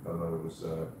beer. I thought it was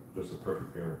just a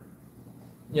perfect pairing.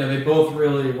 Yeah, they both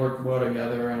really worked well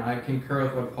together, and I concur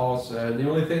with what Paul said. The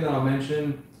only thing that I'll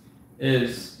mention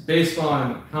is based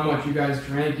on how much you guys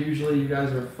drank. Usually, you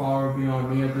guys are far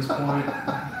beyond me at this point.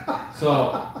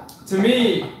 So, to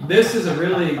me, this is a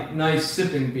really nice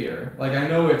sipping beer. Like, I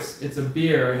know it's a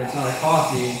beer and it's not a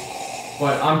coffee,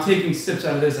 but I'm taking sips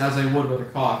out of this as I would with a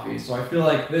coffee. So I feel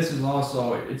like this is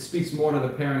also, it speaks more to the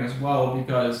pairing as well,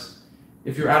 because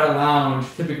if you're at a lounge,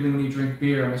 typically when you drink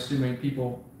beer, I'm assuming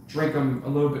people drink them a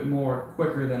little bit more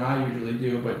quicker than I usually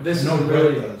do, but this No, is Brett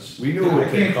really, does. We knew it I would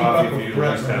can't take keep coffee up for with you to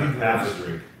Brett just when have he half does. a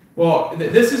drink. well,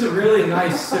 this is a really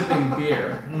nice sipping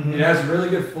beer. Mhm. It has really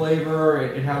good flavor,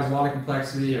 it has a lot of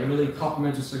complexity, it really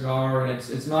complements a cigar, and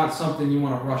it's not something you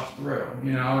want to rush through,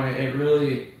 you know, and it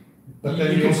really, But you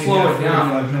then you can only slow have it down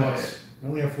 45 and enjoy minutes. it. You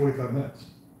only have 45 minutes.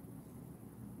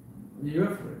 You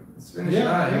have, let's finish Yeah,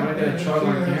 that. You yeah, want to get a yeah, chug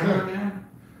on yeah, camera yeah. again?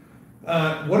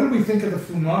 What did we think of the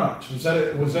fumage? Was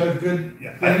that a good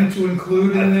Yeah, thing to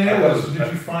include in I there? was- Did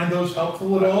you find those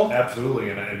helpful at all? Absolutely,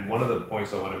 and one of the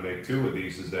points I want to make too with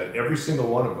these is that every single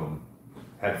one of them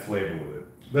had flavor with it.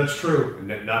 That's true. And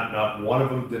that not one of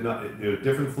them did not. There were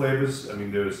different flavors. I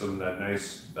mean, there was some of that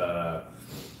nice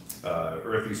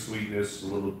earthy sweetness, a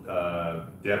little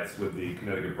depth with the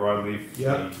Connecticut broadleaf.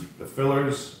 Yeah. The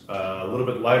fillers a little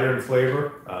bit lighter in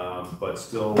flavor, but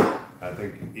still I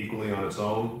think equally on its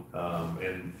own.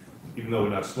 And even though we're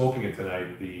not smoking it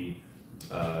tonight, the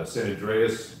San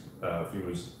Andreas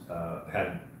fumers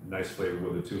had nice flavor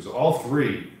with it too. So all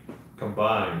three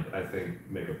combined, I think,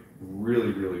 make a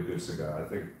really, really good cigar. I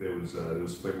think there was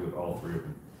flavor with all three of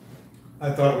them.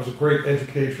 I thought it was a great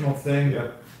educational thing Yeah.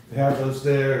 to have those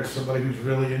there. As somebody who's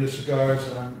really into cigars,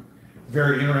 and I'm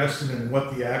very interested in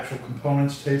what the actual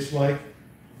components taste like.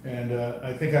 And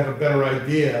I think I have a better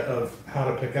idea of how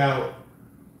to pick out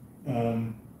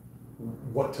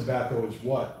what tobacco is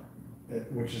what,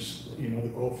 which is, the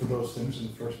goal for those things in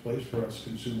the first place for us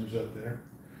consumers out there.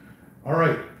 All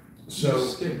right, so, You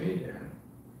skip me, Dan.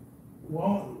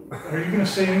 well, are you gonna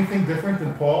say anything different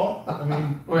than Paul? I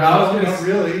mean, Well, I was no, gonna not s-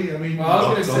 really, I mean. Well, I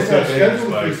was gonna it's say- our Don't say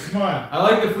schedule, things, please, come on. I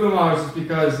like the fumage just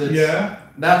because it's Yeah,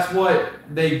 that's what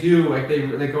they do. Like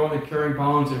they go in the curing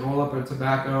bones, they roll up a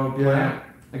tobacco plant,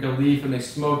 like a leaf, and they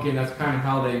smoke it. And that's kind of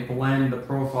how they blend the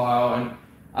profile. And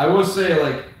I will say,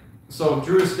 like, so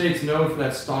Drew Estate's known for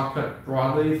that stock cut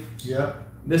broadleaf. yeah,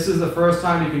 This is the first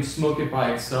time you can smoke it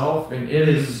by itself, and it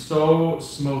is so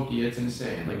smoky. It's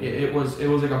insane. Like it was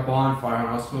like a bonfire when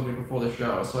I was smoking before the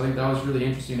show. So I think that was really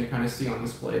interesting to kind of see on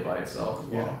display by itself as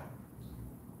well. Yeah.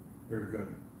 Very good.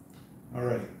 All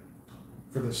right.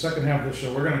 For the second half of the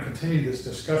show, we're going to continue this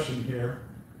discussion here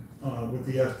with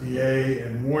the FDA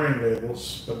and warning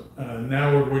labels, but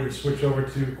now we're going to switch over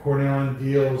to Cornell and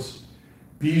Deal's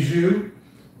Bijou.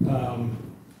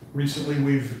 Recently,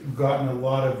 we've gotten a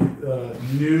lot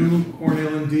of new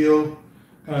Cornell and Deal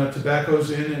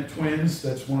tobaccos in at Twins.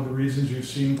 That's one of the reasons you've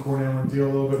seen Cornell and Deal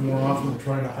a little bit more often. We're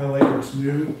trying to highlight what's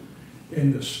new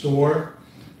in the store.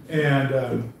 And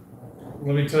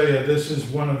let me tell you, this is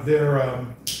one of their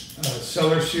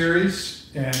Cellar Series,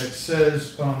 and it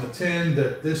says on the tin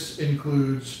that this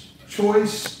includes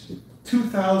Choice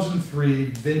 2003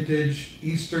 Vintage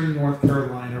Eastern North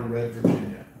Carolina Red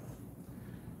Virginia.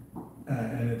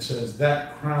 And it says,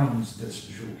 that crowns this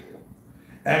jewel.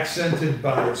 Accented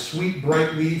by sweet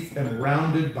bright leaf and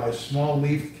rounded by small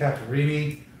leaf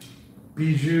Catarini,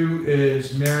 Bijou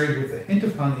is married with a hint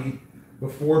of honey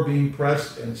before being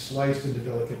pressed and sliced into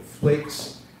delicate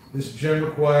flakes. This gem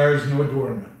requires no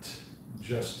adornment,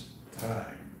 just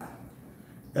time.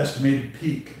 Estimated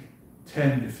peak,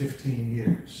 10 to 15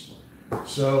 years.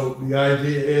 So the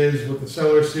idea is with the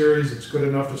Cellar Series, it's good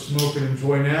enough to smoke and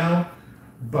enjoy now,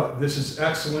 but this is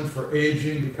excellent for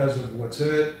aging because of what's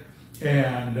in it,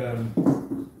 and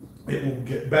it will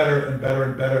get better and better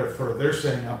and better for, they're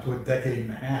saying, up to a decade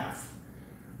and a half,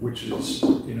 which is,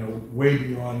 way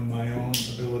beyond my own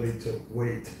ability to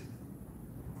wait.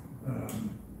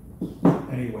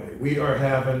 Anyway, we are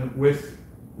having with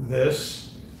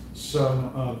this some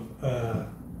of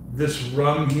this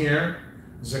rum here,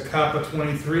 Zacapa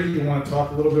 23. You want to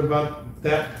talk a little bit about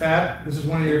that, Pat? This is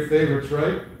one of your favorites,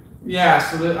 right? Yeah,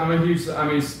 so I'm a huge. I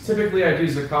mean, typically I'd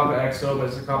use the Zacapa XO,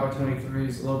 but Zacapa 23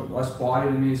 is a little bit less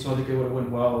body than me, so I think it would have went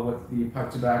well with the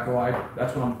pipe tobacco.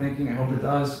 That's what I'm thinking. I hope it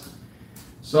does.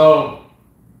 So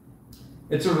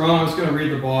it's a rum. I'm just gonna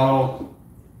read the bottle.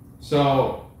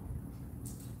 So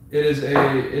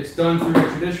it's done through a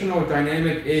traditional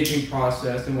dynamic aging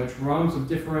process in which rums of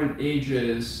different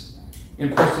ages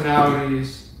and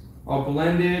personalities are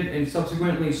blended and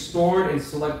subsequently stored in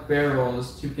select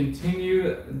barrels to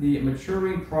continue the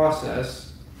maturing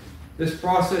process. This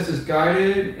process is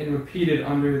guided and repeated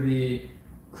under the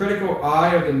critical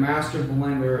eye of the master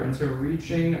blender until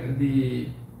reaching the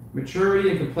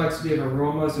maturity and complexity of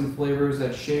aromas and flavors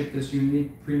that shape this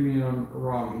unique premium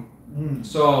rum.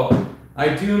 So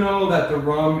I do know that the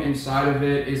rum inside of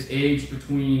it is aged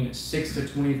between 6 to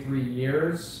 23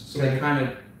 years. So they kind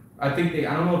of, I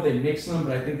don't know if they mix them,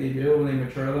 but I think they do when they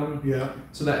mature them. Yeah.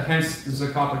 So that hence the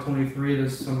Zacapa 23,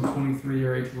 there's some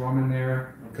 23-year age rum in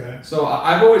there. Okay. So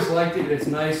I've always liked it. It's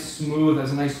nice, smooth,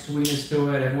 has a nice sweetness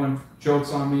to it. Everyone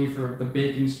jokes on me for the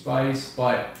baking spice,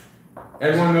 but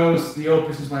everyone knows the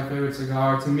Opus is my favorite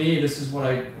cigar. To me, this is what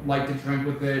I like to drink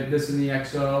with it. This and the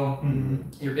XO.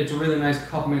 Mm-hmm. It's a really nice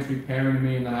complementary pairing to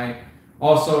me. And then I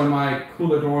also, in my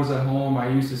cooler doors at home, I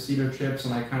use the cedar chips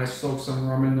and I kind of soak some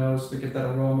rum in those to get that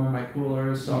aroma in my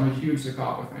coolers. So I'm a huge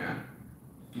Zacapa fan.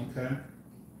 Okay.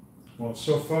 Well,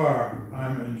 so far,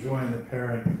 I'm enjoying the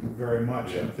pairing very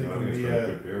much. I'm I think it's thinking been a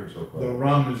good pairing so the far.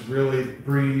 rum is really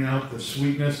bringing out the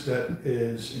sweetness that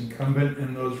is incumbent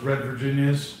in those red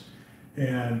Virginias.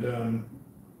 And,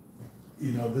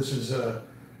 this is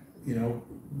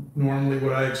normally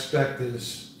what I expect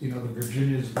is, the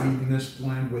Virginias leading this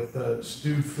blend with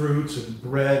stewed fruits and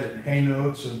bread and hay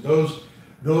notes, and those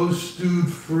stewed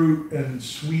fruit and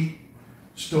sweet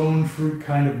stone fruit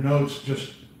kind of notes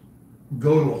just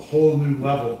go to a whole new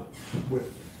level with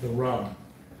the rum.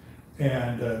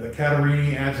 And the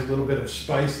Catarini adds a little bit of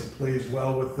spice that plays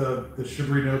well with the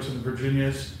sugary notes in the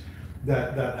Virginias.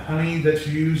 That honey that's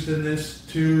used in this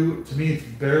too, to me, it's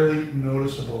barely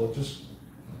noticeable. It just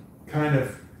kind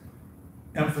of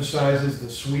emphasizes the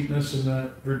sweetness in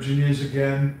the Virginias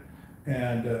again,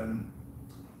 and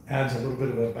adds a little bit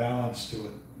of a balance to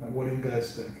it. What do you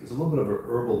guys think? There's a little bit of an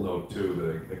herbal note too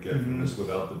that I get from this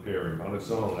without the pairing. On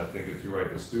its own, I think if you're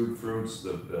right, the stewed fruits,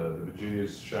 the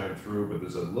Virginias shine through, but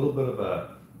there's a little bit of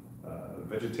a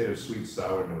vegetative sweet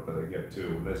sour note that I get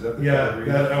too. Is that the Catarini?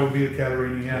 That would be the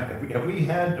Catarini, yeah. Have we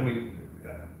had,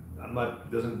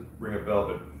 doesn't ring a bell,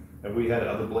 but have we had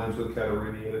other blends with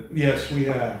Catarini in it? Yes, we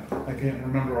have. I can't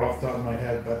remember off the top of my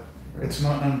head, but it's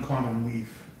not an uncommon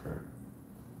leaf.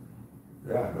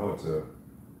 Yeah, no, it's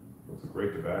a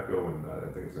great tobacco, and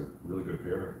I think it's a really good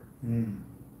pairing.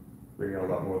 Bringing out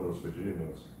a lot more of those Virginia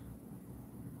notes.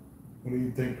 What do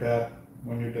you think, Pat,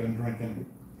 when you're done drinking?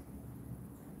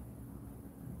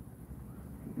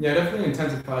 Yeah, it definitely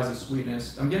intensifies the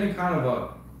sweetness. I'm getting kind of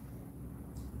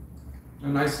a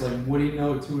nice woody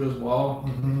note to it as well.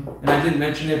 And I didn't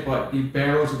mention it, but the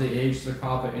barrels that they aged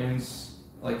Zacapa in,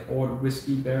 old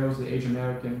whiskey barrels, they age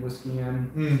American whiskey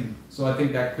in. So I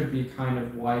think that could be kind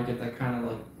of why you get that kind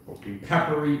of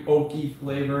peppery, oaky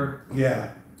flavor.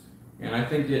 Yeah. And I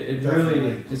think it Definitely.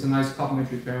 really is a nice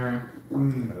complementary pairing.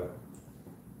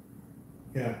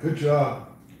 Yeah, good job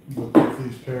with both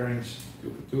these pairings.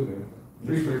 2 for 2, man.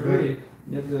 3 for 3.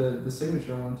 You have the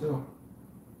signature one too.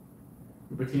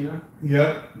 The patina.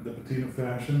 Yep, the patina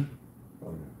fashion.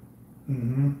 Oh,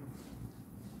 yeah.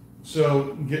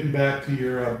 So, getting back to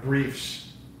your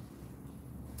briefs,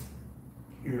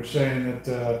 you were saying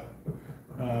that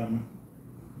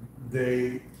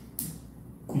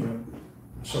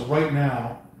so right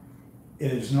now,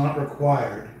 it is not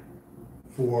required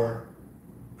for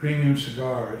premium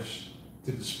cigars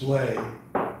to display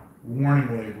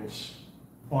warning labels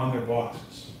on their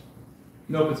boxes.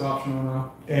 Nope, it's optional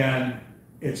now. And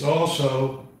it's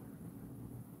also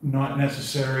not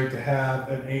necessary to have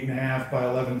an 8.5 by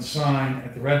 11 sign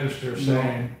at the register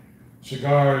saying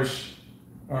cigars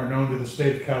are known to the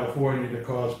state of California to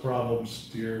cause problems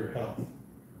to your health.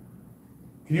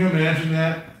 Can you imagine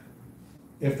that?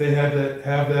 If they had to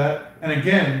have that? And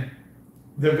again,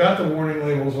 they've got the warning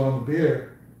labels on the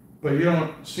beer, but you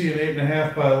don't see an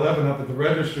 8.5 by 11 up at the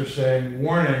register saying,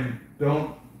 warning,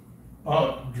 don't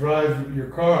drive your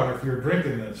car if you're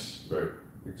drinking this. Right,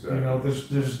 exactly.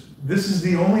 This is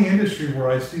the only industry where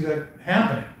I see that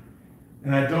happening.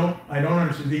 And I don't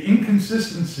understand the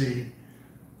inconsistency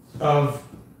of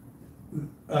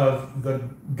the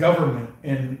government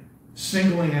in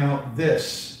singling out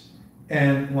this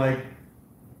and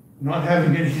not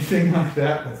having anything like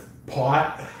that with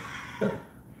pot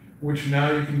which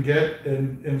now you can get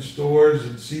in stores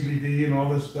and CBD and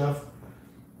all this stuff.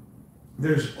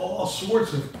 There's all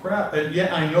sorts of crap, and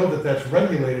yeah, I know that that's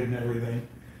regulated and everything,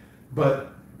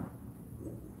 but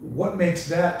what makes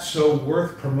that so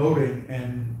worth promoting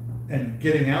and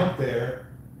getting out there,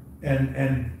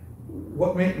 and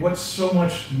what's so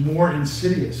much more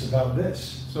insidious about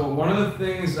this? So one of the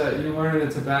things that you learn at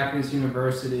the Tobacconist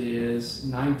University is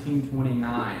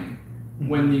 1929,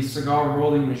 when the cigar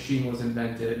rolling machine was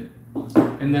invented,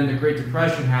 and then the Great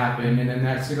Depression happened, and then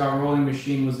that cigar rolling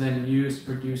machine was then used to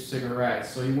produce cigarettes.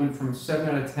 So you went from 7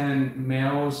 out of 10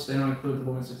 males, they don't include the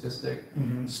women statistic,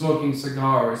 smoking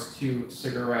cigars to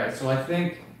cigarettes. So I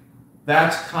think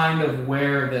that's kind of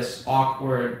where this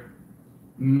awkward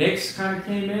mix kind of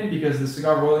came in, because the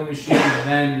cigar rolling machine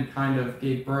then kind of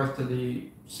gave birth to the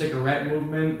cigarette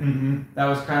movement. That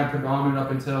was kind of predominant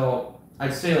up until,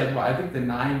 I'd say, like, I think the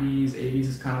 90s, 80s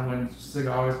is kind of when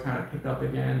cigars kind of picked up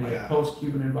again, like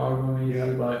post-Cuban embargo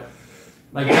maybe, but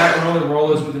like that early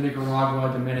rollers with the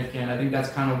Nicaragua, Dominican, I think that's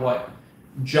kind of what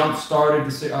jump-started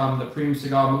the premium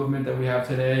cigar movement that we have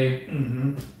today.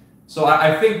 So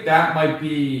I think that might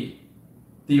be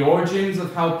the origins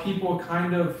of how people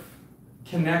kind of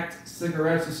connect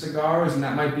cigarettes to cigars, and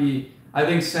that might be, I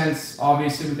think, since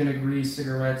obviously we can agree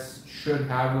cigarettes should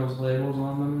have those labels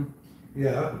on them.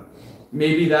 Yeah.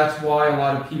 Maybe that's why a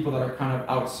lot of people that are kind of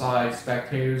outside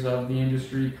spectators of the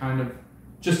industry kind of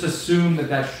just assume that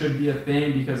that should be a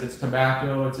thing because it's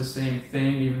tobacco, it's the same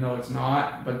thing, even though it's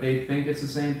not, but they think it's the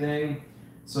same thing.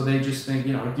 So they just think,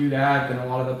 do that, then a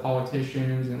lot of the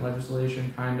politicians and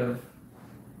legislation kind of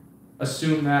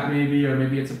assume that maybe, or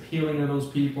maybe it's appealing to those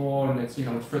people, and it's,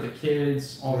 it's for the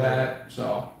kids, all that,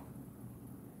 so.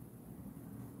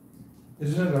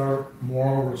 Isn't it our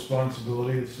moral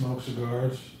responsibility to smoke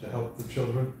cigars to help the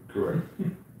children? Correct.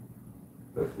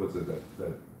 What's it,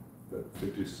 that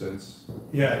 50 cents?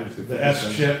 Yeah, Was it the 50 S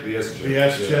cents? chip. The S chip. The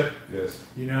S yeah. chip. Yes.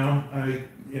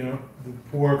 The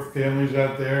poor families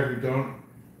out there who don't,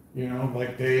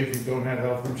 like Dave, who don't have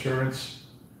health insurance,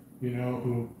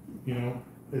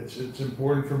 it's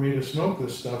important for me to smoke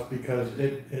this stuff because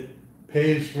it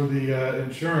pays for the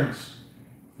insurance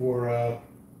for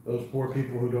those poor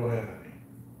people who don't have any.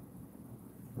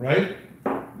 Right?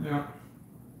 Yeah.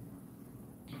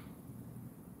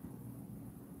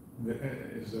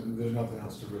 There's nothing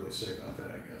else to really say about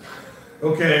that, I guess.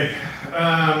 Okay.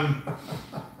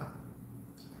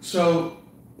 So,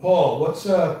 Paul,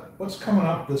 what's coming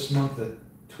up this month at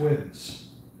Twins?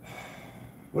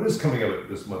 What is coming up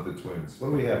this month at Twins? What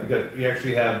do we have? We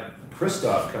actually have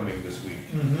Christoph coming this week.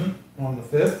 On the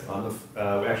 5th? On the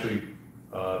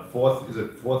 4th, is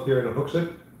it 4th here in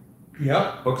Hooksett?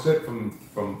 Yep. Hooksett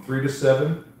from 3 to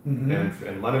 7, Mm-hmm.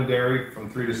 and Londonderry from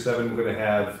 3 to 7. We're going to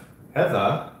have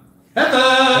Heather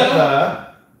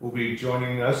will be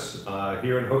joining us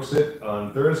here in Hooksett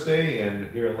on Thursday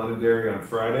and here in Londonderry on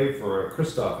Friday for a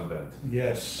Christoph event.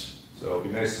 Yes. So it'll be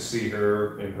nice to see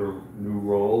her in her new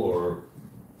role, or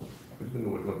it's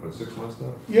been what, 6 months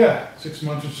now? Yeah, 6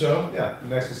 months or so. Yeah,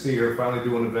 nice to see her finally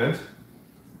do an event.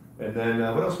 And then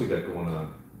what else we got going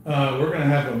on? We're going to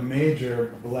have a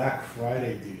major Black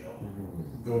Friday deal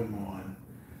going on.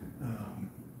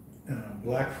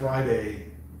 Black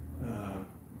Friday,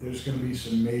 there's going to be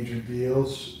some major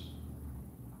deals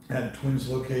at Twins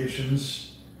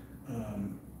locations.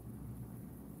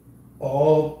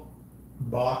 All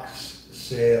box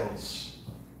sales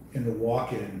in the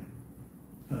walk-in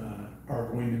are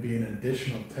going to be an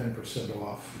additional 10%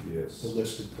 off Yes. the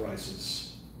listed prices.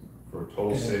 For a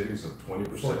total savings of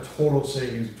 20%. For a total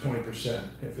savings of 20%.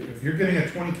 If you're getting a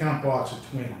 20 count box of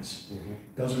Twins,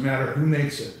 doesn't matter who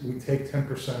makes it, we take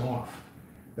 10% off.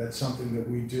 That's something that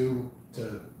we do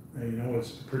to,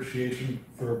 it's appreciation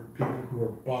for people who are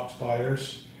box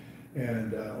buyers.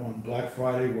 And on Black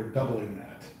Friday, we're doubling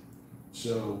that.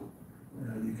 So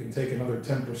you can take another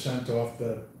 10% off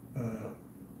the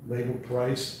label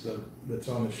price that's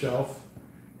on the shelf.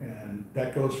 And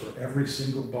that goes for every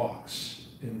single box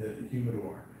in the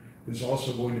humidor. There's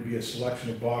also going to be a selection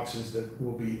of boxes that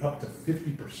will be up to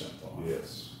 50% off.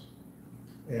 Yes.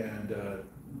 And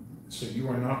so you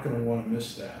are not going to want to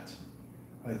miss that.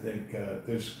 I think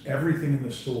there's everything in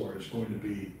the store is going to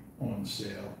be on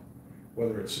sale,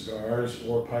 whether it's cigars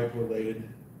or pipe related.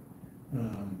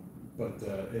 But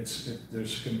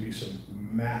there's going to be some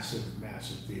massive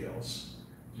deals.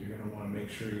 So you're going to want to make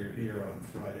sure you're here on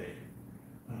Friday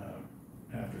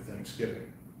after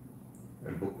Thanksgiving.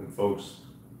 And folks,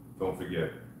 don't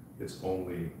forget, it's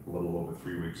only a little over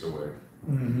 3 weeks away.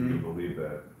 Mm-hmm. You can believe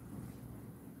that.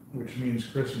 Which means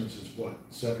Christmas is what,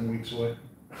 7 weeks away?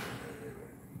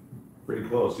 Pretty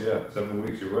close, yeah. 7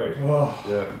 weeks, you're right. Oh,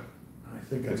 Yeah.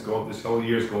 think It's going. This whole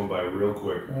year's going by real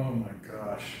quick. Oh my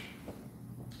gosh.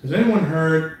 Has anyone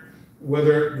heard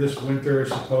whether this winter is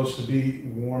supposed to be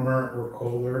warmer or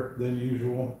colder than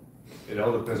usual? It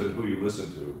all depends on who you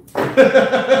listen to.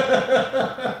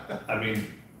 I mean,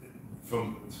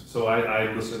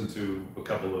 I listen to a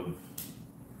couple of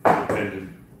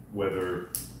independent weather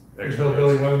experts.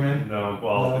 Hillbilly weatherman? No,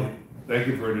 well, thank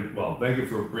you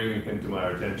for bringing him to my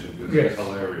attention because Yes. it's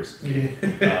hilarious.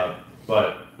 Yeah.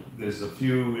 But there's a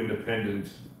few independent,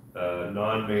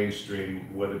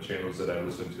 non-mainstream weather channels that I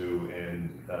listen to, and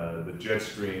the jet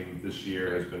stream this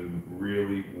year has been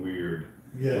really weird.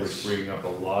 We're Yes. bringing up a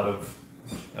lot of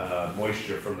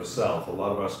moisture from the south. A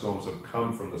lot of our storms have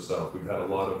come from the south. We've had a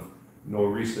lot of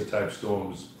nor'easter type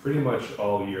storms pretty much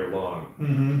all year long.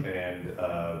 Mm-hmm. And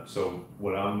so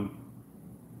what I'm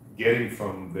getting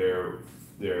from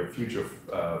their future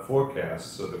forecasts,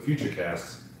 so the future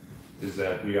casts, is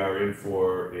that we are in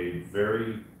for a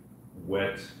very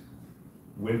wet,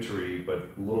 wintry, but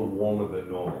a little warmer than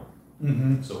normal.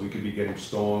 Mm-hmm. So we could be getting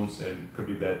storms and could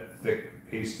be that thick,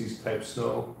 pasty type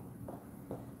snow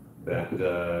that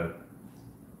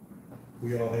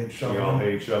We all hate we shoveling. all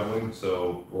hate shoveling.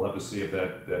 So we'll have to see if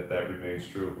that remains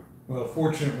true. Well,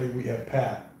 fortunately, we have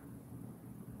Pat.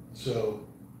 So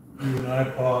you and I,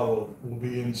 Paul, will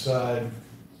be inside,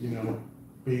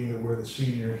 being that we're the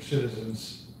senior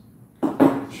citizens at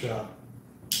the shop.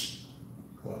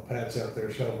 While Pat's out there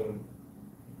shoveling,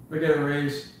 We get a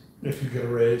raise. if you get a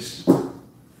raise. All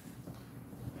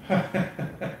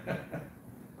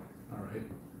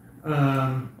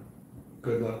right.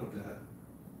 Good luck with that.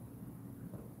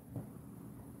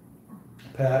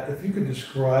 Pat, if you could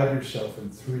describe yourself in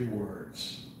 3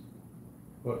 words,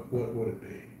 what would it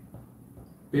be?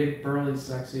 Big, burly,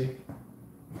 sexy.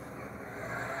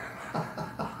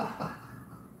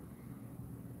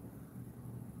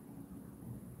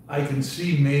 I can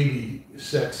see maybe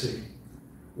sexy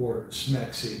or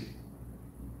smexy,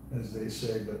 as they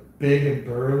say, but big and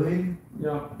burly?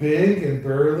 Yeah. Big and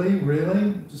burly,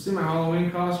 really? Did you see my Halloween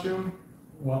costume?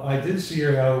 Well, I did see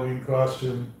your Halloween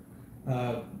costume.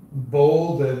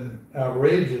 Bold and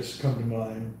outrageous come to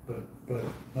mind, but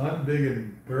not big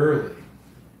and burly.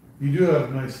 You do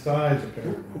have nice thighs,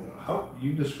 apparently, though. How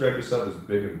you describe yourself as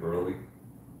big and burly?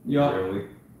 Yeah. Really?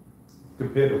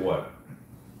 Compared to what?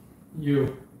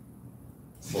 You.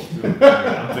 Well, dude,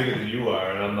 I'm bigger than you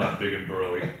are, and I'm not big and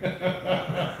burly.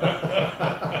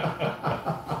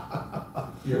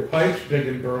 Your pipe's big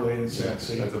and burly and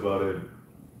sexy. That's about it.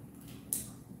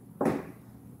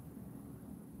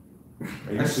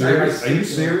 Are you I serious? Are you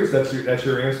see. serious? That's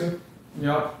your answer?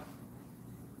 Yep.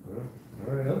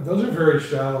 All right. Those are very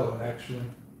shallow, actually,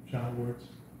 shallow words.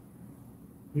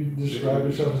 You describe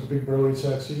yourself as big, burly,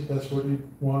 sexy. That's what you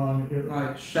want on your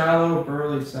Like shallow,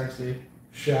 burly, sexy.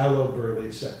 shallow,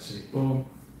 burly, sexy. Boom.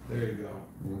 There you go.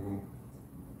 Mm-hmm.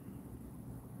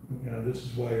 This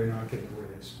is why you're not getting a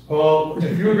raise. Paul,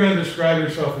 if you were going to describe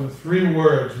yourself in 3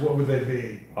 words, what would they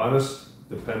be? Honest,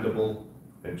 dependable,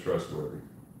 and trustworthy.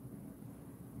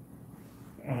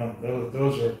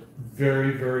 Those are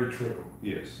very, very true.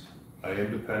 Yes, I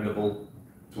am dependable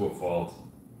to a fault.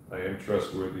 I am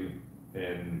trustworthy,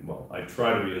 and well, I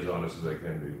try to be as honest as I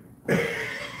can be.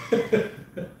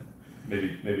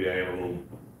 Maybe I am a little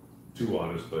too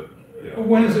honest, but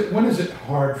When is it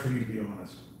hard for you to be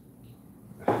honest?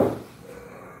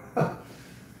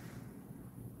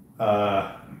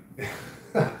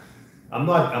 I'm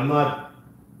not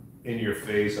in your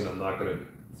face, and I'm not going to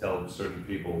tell certain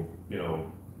people,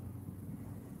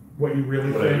 What you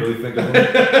really what think? I really think of them.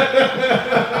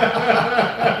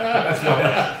 That's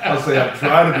why I'll say I'm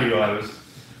trying to be honest.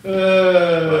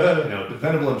 But,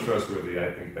 dependable and trustworthy.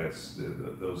 I think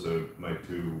those are my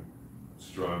 2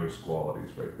 strongest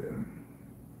qualities right there.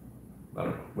 I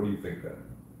don't know. What do you think, Ben?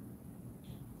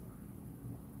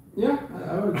 Yeah,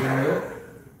 I would agree with it.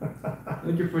 I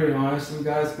think you're pretty honest. Some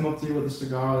guys come up to you with a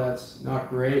cigar that's not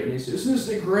great, and you say, "Isn't this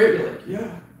thing great?" You're like,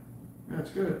 "Yeah,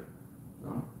 it's good."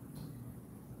 So,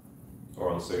 Or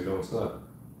I'll say, no, it's not.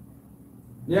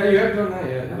 yeah, you have done that,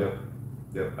 yeah.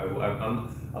 Yep.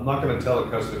 I'm not going to tell a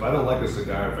customer if I don't like a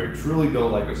cigar. If I truly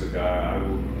don't like a cigar, I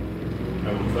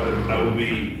will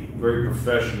be very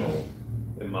professional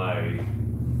in my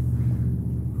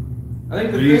I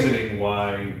think the reasoning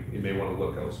why you may want to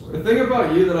look elsewhere. The thing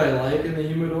about you that I like in the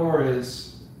humidor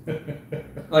is,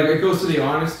 like, it goes to the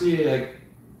honesty. Like,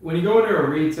 when you go into a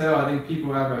retail, I think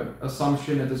people have an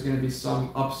assumption that there's going to be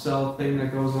some upsell thing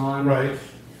that goes on. Right.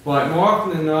 But more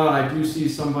often than not, I do see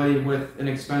somebody with an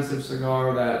expensive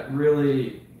cigar that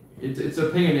really, it's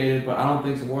opinionated, but I don't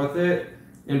think it's worth it.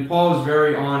 And Paul is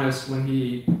very honest when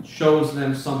he shows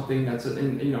them something that's,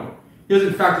 he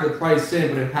doesn't factor the price in,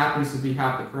 but it happens to be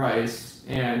half the price,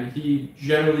 and he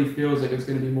generally feels like it's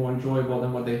going to be more enjoyable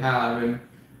than what they have. And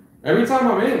every time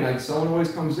I'm in, like someone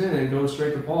always comes in and goes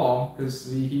straight to Paul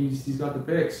because he's got the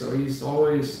pick, so he's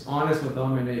always honest with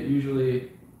them, and it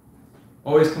usually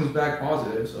always comes back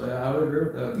positive. So yeah, I would agree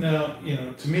with that. Now,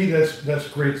 to me, that's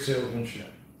great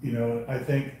salesmanship. I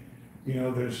think,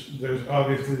 there's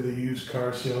obviously the used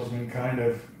car salesman kind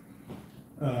of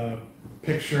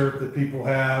picture that people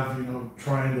have,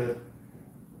 trying to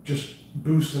just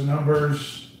boost the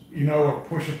numbers, or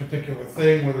push a particular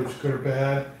thing, whether it's good or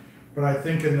bad. But I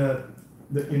think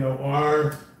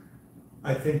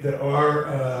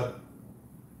our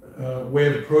way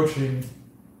of approaching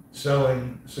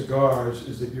selling cigars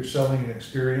is that you're selling an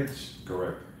experience,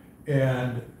 Correct.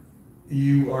 and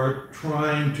you are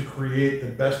trying to create the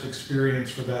best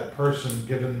experience for that person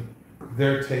given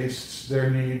their tastes, their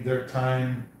need, their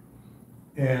time.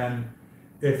 And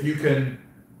if you can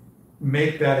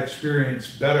make that experience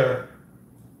better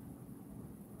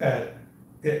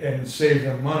and save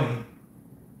them money,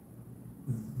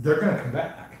 they're going to come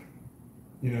back.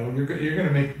 You're going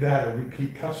to make that a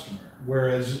repeat customer.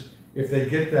 Whereas if they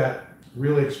get that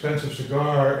really expensive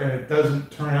cigar and it doesn't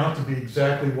turn out to be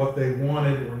exactly what they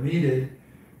wanted or needed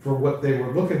for what they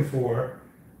were looking for,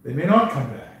 they may not come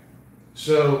back.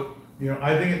 So,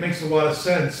 I think it makes a lot of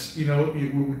sense. You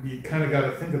kind of got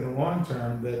to think of the long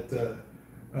term that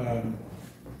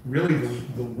really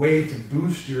the way to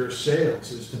boost your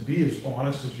sales is to be as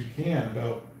honest as you can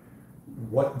about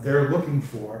what they're looking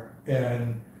for,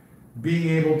 and being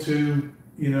able to,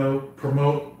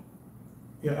 promote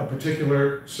a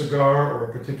particular cigar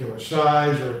or a particular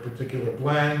size or a particular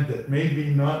blend that maybe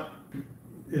not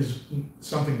is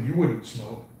something you wouldn't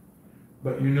smoke,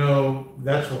 but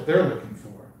that's what they're looking for.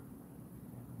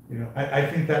 I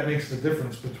think that makes the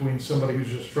difference between somebody who's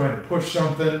just trying to push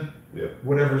something,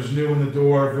 whatever's new in the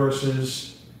door,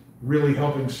 versus really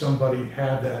helping somebody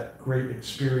have that great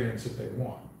experience that they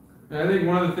want. And I think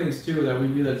one of the things too that we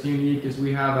do that's unique is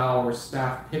we have our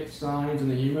staff pick signs in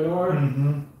the humidor.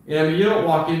 Mm-hmm. And you don't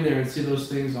walk in there and see those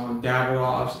things on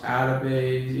Davidoffs,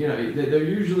 Atabays. They're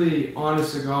usually on a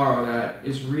cigar that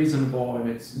is reasonable, and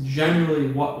it's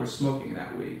generally what we're smoking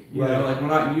that week. Like we're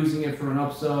not using it for an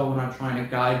upsell. We're not trying to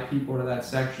guide people to that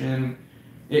section.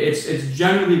 It's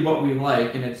generally what we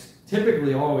like, and it's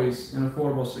typically always an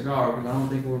affordable cigar because I don't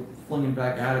think we're flinging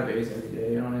back Atabays every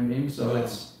day. You know what I mean? So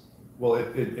it's. Well,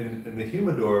 in the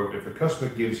humidor, if a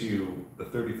customer gives you the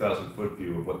 30,000-foot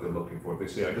view of what they're looking for, if they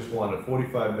say, I just want a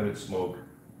 45-minute smoke,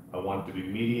 I want it to be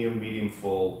medium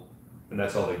full, and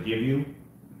that's all they give you,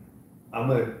 I'm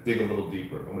going to dig a little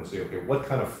deeper. I'm going to say, okay, what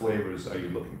kind of flavors are you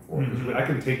looking for? Because I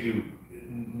can take you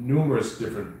numerous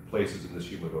different places in this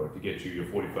humidor to get you your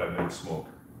 45-minute smoke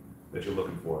that you're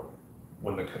looking for.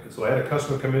 So I had a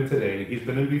customer come in today, he's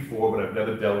been in before, but I've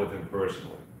never dealt with him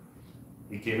personally.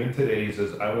 He came in today, he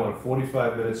says, I want a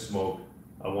 45-minute smoke,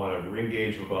 I want a ring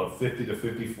gauge of about 50 to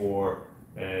 54,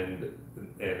 and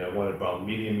I want it about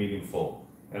medium full.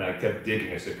 And I kept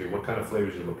digging, I said, okay, what kind of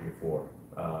flavors are you looking for?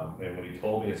 And when he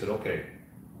told me, I said, okay,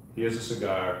 here's a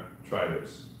cigar, try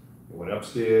this. He went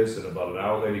upstairs, and about an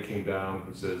hour later he came down,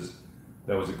 he says,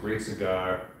 that was a great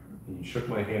cigar. He shook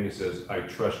my hand, he says, I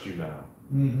trust you now,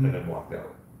 and then walked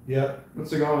out. Yeah. What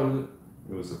cigar was it?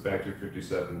 It was the Factory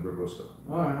 57 Robusto.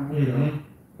 All right, there you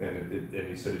go. And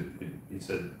he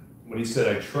said, when he said,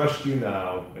 I trust you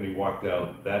now, and he walked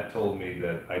out, that told me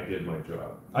that I did my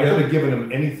job. I could have given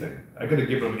him anything. I could have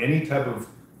given him any type of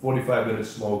 45-minute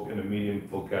smoke in a medium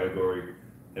full category,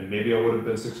 and maybe I would have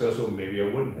been successful, maybe I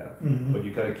wouldn't have. But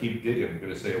you kind of keep digging. You're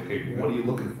going to say, okay, what are you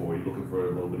looking for? Are you looking for a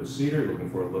little bit of cedar? Are you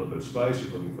looking for a little bit of spice? Are you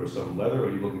looking for some leather?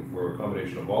 Are you looking for a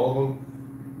combination of all of them?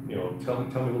 Tell me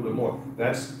a little bit more.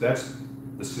 That's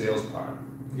the sales part.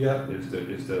 Yeah.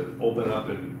 Is to open up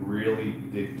and really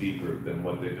dig deeper than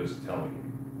what they're just telling you.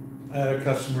 I had a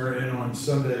customer in on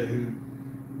Sunday who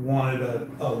wanted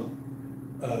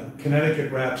a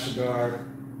Connecticut wrap cigar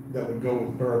that would go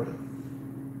with bourbon.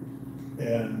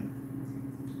 And,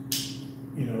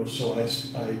 so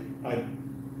I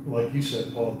like you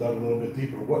said, Paul, dug a little bit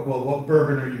deeper. What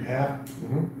bourbon are you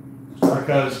having?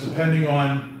 Because depending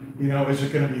on, is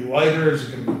it going to be lighter? Is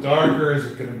it going to be darker? Is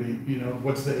it going to be,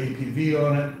 what's the APV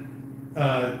on it?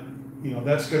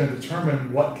 That's going to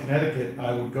determine what Connecticut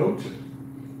I would go to.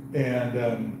 And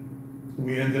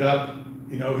we ended up,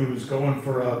 he was going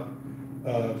for a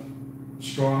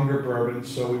stronger bourbon,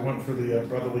 so we went for the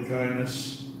Brotherly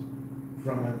Kindness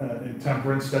from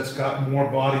Intemperance. That's got more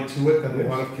body to it than a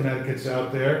lot of Connecticut's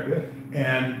out there.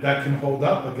 And that can hold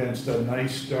up against a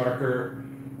nice, darker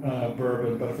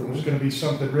bourbon, but if it was going to be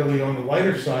something really on the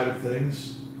lighter side of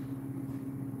things,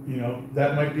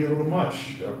 that might be a little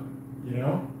much, Yeah. you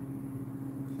know?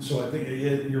 So I think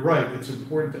you're right, it's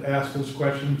important to ask those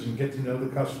questions and get to know the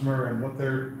customer and what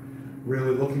they're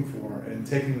really looking for, and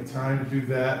taking the time to do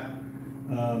that,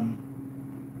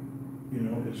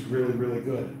 is really, really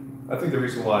good. I think the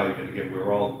reason why, and again,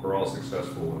 we're all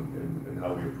successful in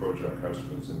how we approach our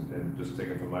customers, and just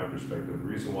taking from my perspective, the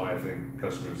reason why I think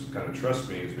customers kind of trust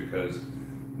me is because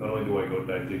not only do I go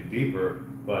dig deeper,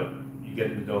 but you get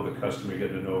to know the customer, you get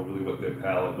to know really what their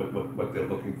palate, what they're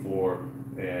looking for,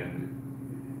 and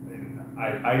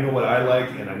I know what I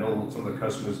like, and I know some of the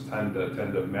customers tend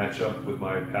to match up with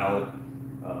my palate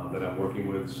that I'm working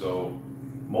with. So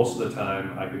most of the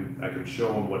time, I can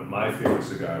show them what my favorite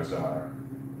cigars are,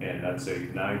 and I'd say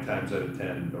 9 times out of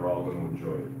 10, they're all going to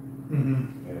enjoy it.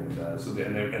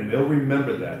 Mm-hmm. And they'll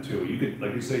remember that too. You could,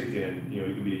 like you say, Dan, you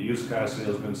could be a used car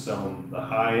salesman selling the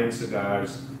high-end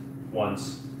cigars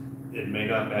once. It may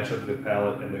not match up to their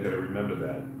palate, and they're going to remember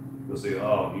that. They'll say,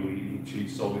 "Oh, he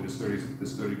sold me this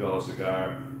 $30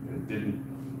 cigar, and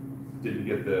it didn't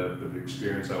get the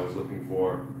experience I was looking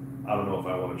for. I don't know if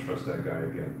I want to trust that guy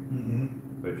again." Mm-hmm.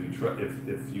 But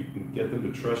if you can get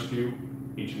them to trust you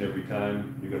each and every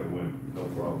time, you're going to win, no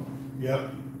problem.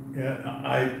 Yep. Yeah,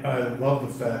 I love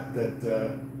the fact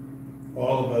that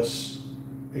all of us,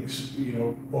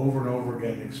 over and over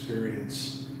again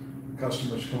experience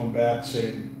customers coming back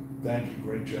saying, "Thank you,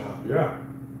 great job." Yeah.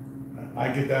 I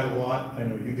get that a lot. I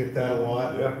know you get that a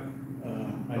lot. Yeah.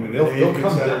 I I mean, know they'll Dave gets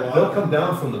come that a down, lot. they'll come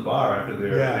down from the bar after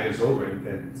their Yeah. day is over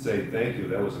and say, "Thank you,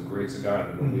 that was a great cigar,"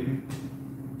 and they'll leave.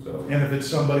 So, And if it's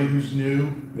somebody who's new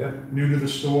yeah. to the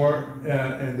store,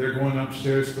 and they're going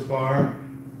upstairs to the bar,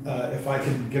 if I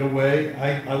can get away,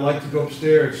 I like to go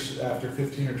upstairs after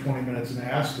 15 or 20 minutes and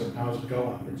ask them, "How's it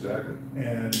going?" Exactly.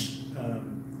 And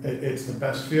it's the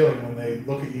best feeling when they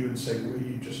look at you and say, "Well,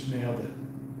 you just nailed it."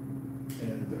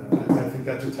 And I think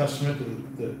that's a testament to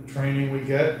the training we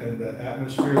get and the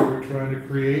atmosphere we're trying to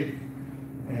create.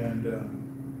 And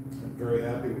I'm very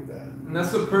happy with that. And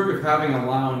that's the perk of having a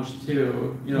lounge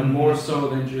too, more so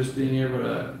than just being able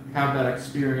to have that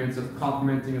experience of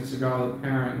complimenting a cigar with a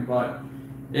pairing, but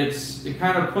it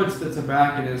kind of puts the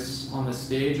tobacconist on the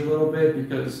stage a little bit,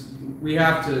 because we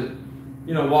have to,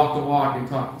 walk the walk and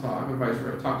talk the talk, or vice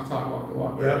versa, talk the talk, walk the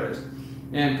walk, whatever it is.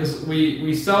 And because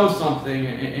we sell something,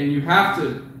 and you have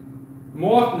to,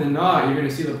 more often than not, you're going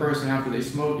to see the person after they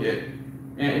smoke it,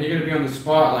 and you're going to be on the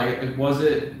spot, like, was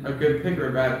it a good pick or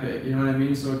a bad pick? You know what I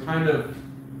mean? So it kind of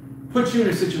puts you in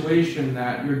a situation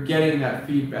that you're getting that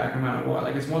feedback no matter what.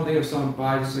 Like, it's one thing if someone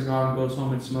buys a cigar and goes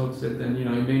home and smokes it, then, you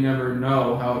may never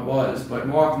know how it was. But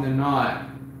more often than not,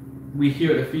 we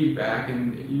hear the feedback,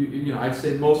 and, I'd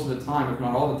say most of the time, if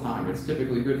not all the time, it's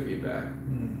typically good feedback.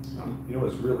 You know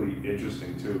what's really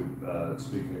interesting too,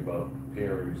 speaking about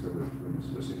pairings that we're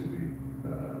listening to be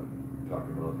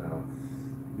talking about now,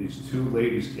 these 2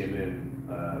 ladies came in,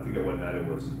 I forget what night it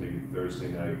was, maybe Thursday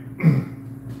night,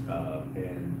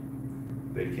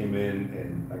 and they came in,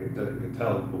 and I could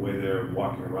tell the way they're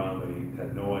walking around, they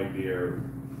had no idea,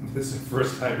 this is the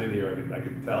first time in here, I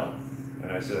could tell.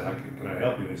 And I said, "Can I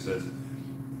help you?" And he says,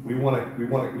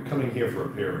 we're coming here for a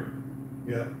pairing.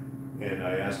 Yeah. And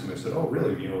I asked him, I said, "Oh,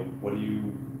 really? What do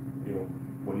you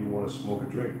want to smoke or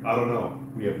drink?" "I don't know.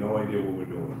 We have no idea what we're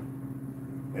doing."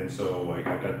 And so I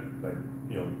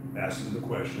asked them the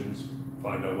questions,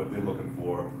 find out what they're looking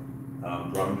for,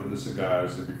 brought them to the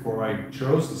cigars. And before I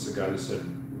chose the cigar, they said,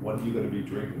 "What are you going to be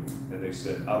drinking?" And they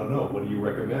said, "I don't know. What do you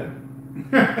recommend?"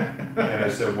 And I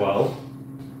said, "Well,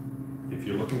 if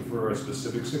you're looking for a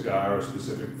specific cigar or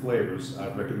specific flavors,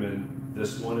 I'd recommend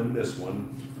this one and this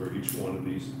one for each one of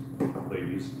these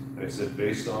ladies." And I said,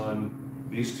 "Based on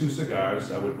these 2 cigars,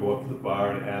 I would go up to the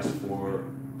bar and ask for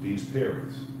these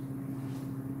pairings."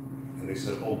 And they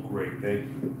said, "Oh, great, thank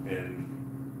you." And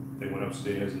they went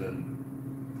upstairs, and then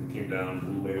they came down a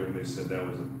little later, and they said that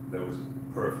was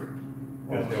perfect.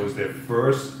 That was their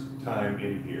first time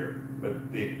in here.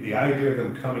 But the idea of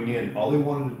them coming in, all they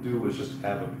wanted to do was just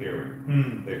have a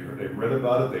pairing. They read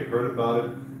about it, they heard about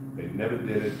it, they never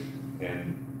did it,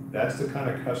 and that's the kind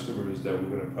of customers that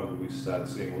we're going to probably start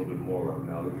seeing a little bit more of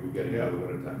now that we're getting out of the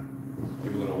winter time.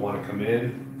 People are going to want to come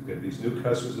in, get these new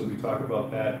customers that we talk about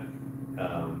that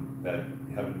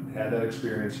haven't had that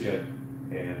experience yet,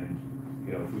 and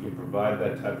if we can provide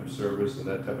that type of service and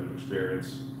that type of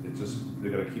experience,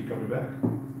 they're going to keep coming back.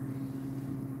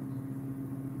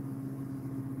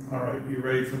 All right, you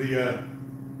ready for the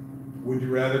would you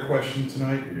rather question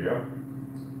tonight? Yeah.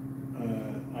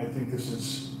 I think this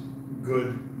is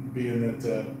good, being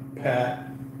that Pat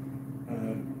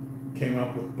came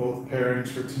up with both pairings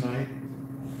for tonight.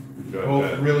 Good, Both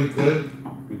Pat. really good.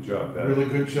 Good job, Pat. Really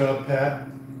good job, Pat.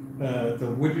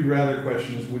 The would you rather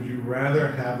question is, would you rather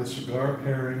have the cigar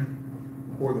pairing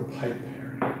or the pipe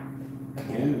pairing?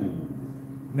 Ooh.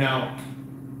 Now,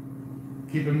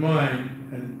 keep in mind,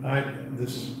 and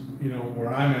this is,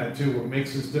 where I'm at too, what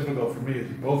makes this difficult for me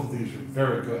is both of these are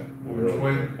very good.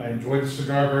 I enjoy the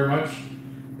cigar very much,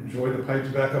 enjoy the pipe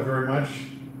tobacco very much.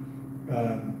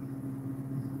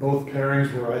 Both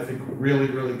pairings were, I think, really,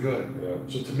 really good. Yeah.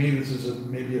 So to me, this is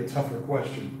maybe a tougher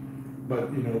question. But,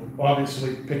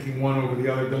 obviously picking one over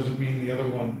the other doesn't mean the other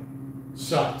one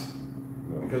sucked.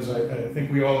 No. Because I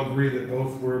think we all agree that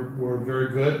both were very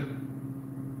good.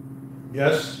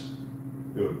 Yes?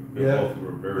 Good. They Yeah. both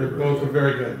were very, They very both good. were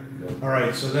very good. Yeah. All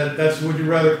right, so that's the would you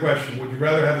rather question. Would you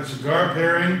rather have a cigar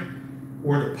pairing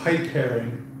or the pipe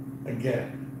pairing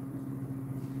again?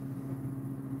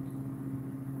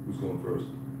 Who's going first?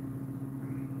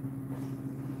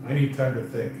 I need time to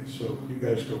think, so you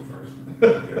guys go first.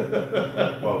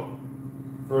 Well,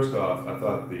 first off, I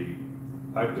thought the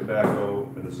pipe tobacco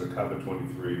and the Zacapa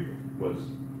 23 was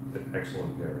an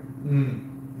excellent pairing.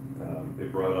 Mm.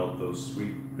 It brought out those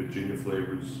sweet Virginia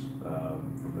flavors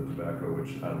from the tobacco,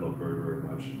 which I love very, very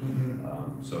much.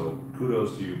 Mhm. So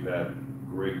kudos to you, Pat.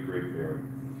 Great, great pairing.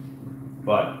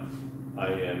 But I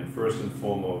am first and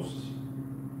foremost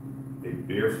a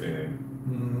beer fan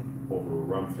Mhm. over a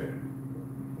rum fan.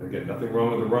 Again, nothing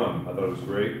wrong with the rum. I thought it was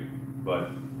great,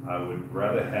 but I would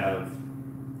rather have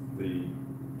the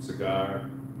cigar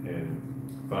and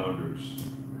Founders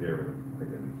pairing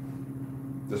again,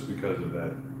 just because of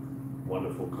that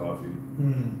wonderful coffee.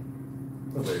 Mm.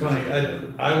 That's flavors funny.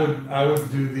 together. I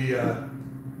would do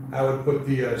I would put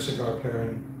the cigar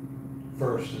pairing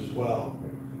first as well,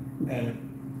 and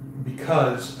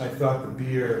because I thought the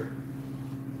beer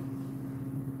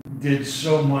did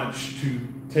so much to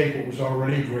take what was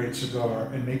already a great cigar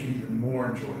and make it even more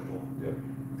enjoyable.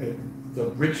 Yeah. The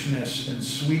richness and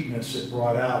sweetness it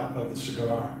brought out of the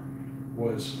cigar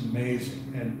was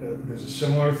amazing. And there's a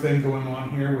similar thing going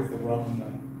on here with the rum and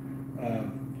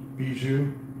the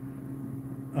Bijou.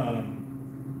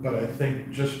 But I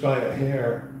think just by a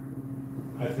hair,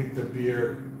 I think the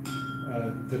beer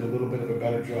did a little bit of a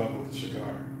better job with the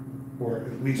cigar, or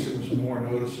at least it was more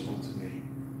noticeable to me.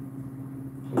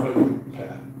 What about you,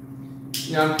 Pat?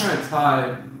 Yeah, I'm kind of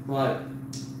tied, but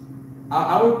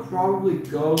I would probably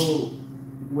go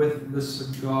with the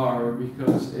cigar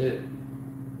because the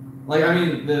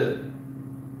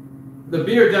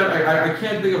beer, I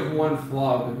can't think of one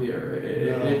flaw of the beer.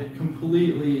 It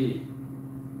completely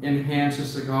enhanced the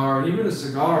cigar, and even the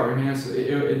cigar enhanced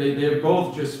it. They're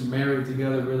both just married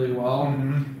together really well.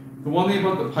 Mm-hmm. The one thing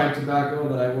about the pipe tobacco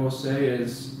that I will say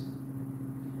is,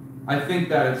 I think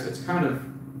that it's kind of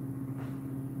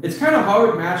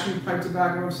hard matching pipe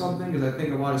tobacco with something, because I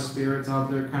think a lot of spirits out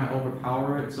there kind of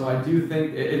overpower it. So I do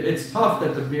think it's tough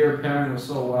that the beer pairing was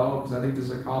so well, because I think the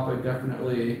Zacapa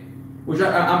definitely, which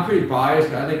I'm pretty biased,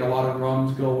 but I think a lot of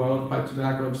rums go well with pipe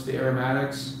tobacco, just the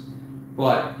aromatics.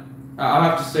 But I'll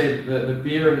have to say the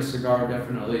beer and the cigar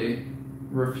definitely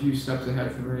were a few steps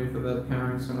ahead for me for the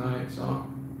pairing tonight. So.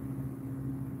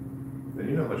 And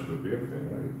you're not much of a beer fan,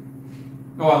 are you?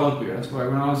 Oh, I love beer. That's why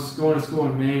when I was going to school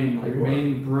in Maine, like You are.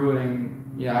 Maine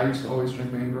Brewing, yeah, I used to always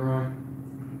drink Maine Brewing.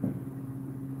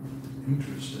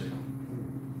 Interesting.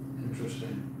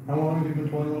 How long have you been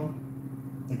 21?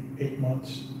 Like 8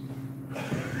 months?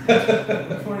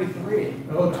 I'm 23.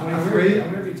 Oh, 23?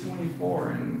 I'm gonna be 24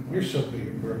 and You're so big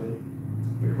and burly.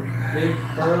 big,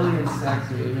 burly, and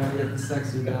sexy. You gotta get the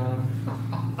sexy down.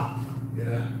 Yeah.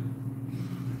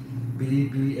 A little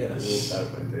BBS. out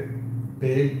of my day.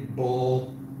 Big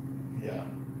Bull. Yeah.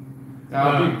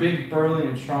 That would be big, burly,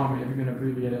 and charming if you're gonna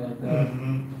abbreviate it like that.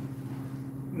 Mhm.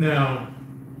 Now,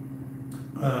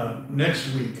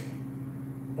 next week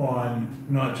on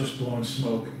Not Just Blowing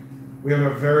Smoke, we have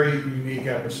a very unique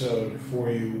episode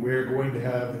for you. We're going to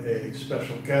have a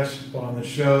special guest on the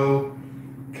show,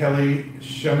 Kelly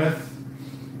Shemeth,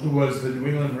 who was the New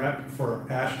England rep for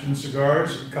Ashton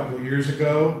Cigars a couple of years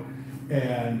ago.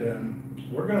 And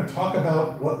we're going to talk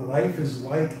about what life is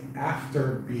like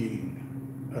after being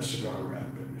a cigar rep.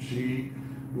 She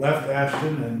left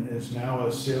Ashton and is now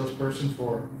a salesperson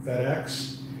for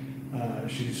FedEx.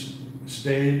 She's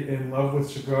stayed in love with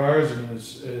cigars and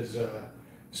is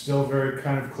still very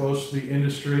kind of close to the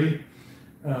industry.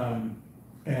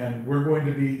 And we're going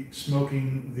to be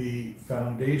smoking the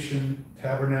Foundation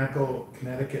Tabernacle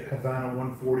Connecticut Havana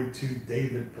 142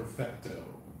 David Perfecto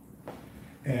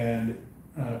and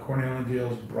Cornell and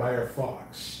Deal's Briar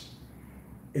Fox.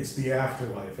 It's the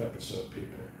afterlife episode,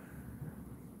 people.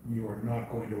 You are not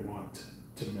going to want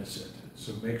to miss it.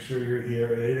 So make sure you're here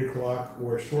at 8 o'clock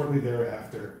or shortly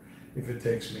thereafter if it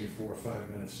takes me 4 or 5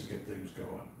 minutes to get things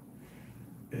going.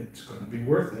 It's going to be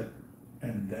worth it,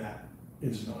 and that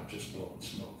is Not Just Blowing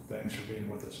Smoke. Thanks for being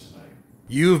with us tonight.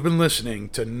 You've been listening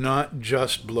to Not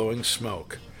Just Blowing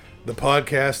Smoke, the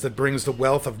podcast that brings the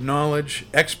wealth of knowledge,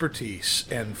 expertise,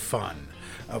 and fun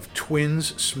of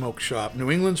Twins Smoke Shop, New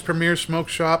England's premier smoke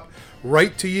shop,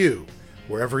 right to you,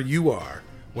 wherever you are,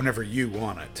 whenever you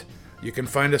want it. You can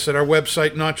find us at our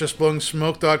website,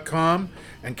 notjustblowingsmoke.com,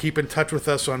 and keep in touch with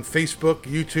us on Facebook,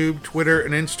 YouTube, Twitter,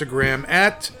 and Instagram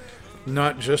at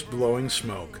Not Just Blowing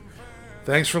Smoke.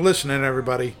 Thanks for listening,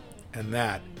 everybody, and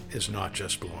that is Not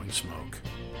Just Blowing Smoke.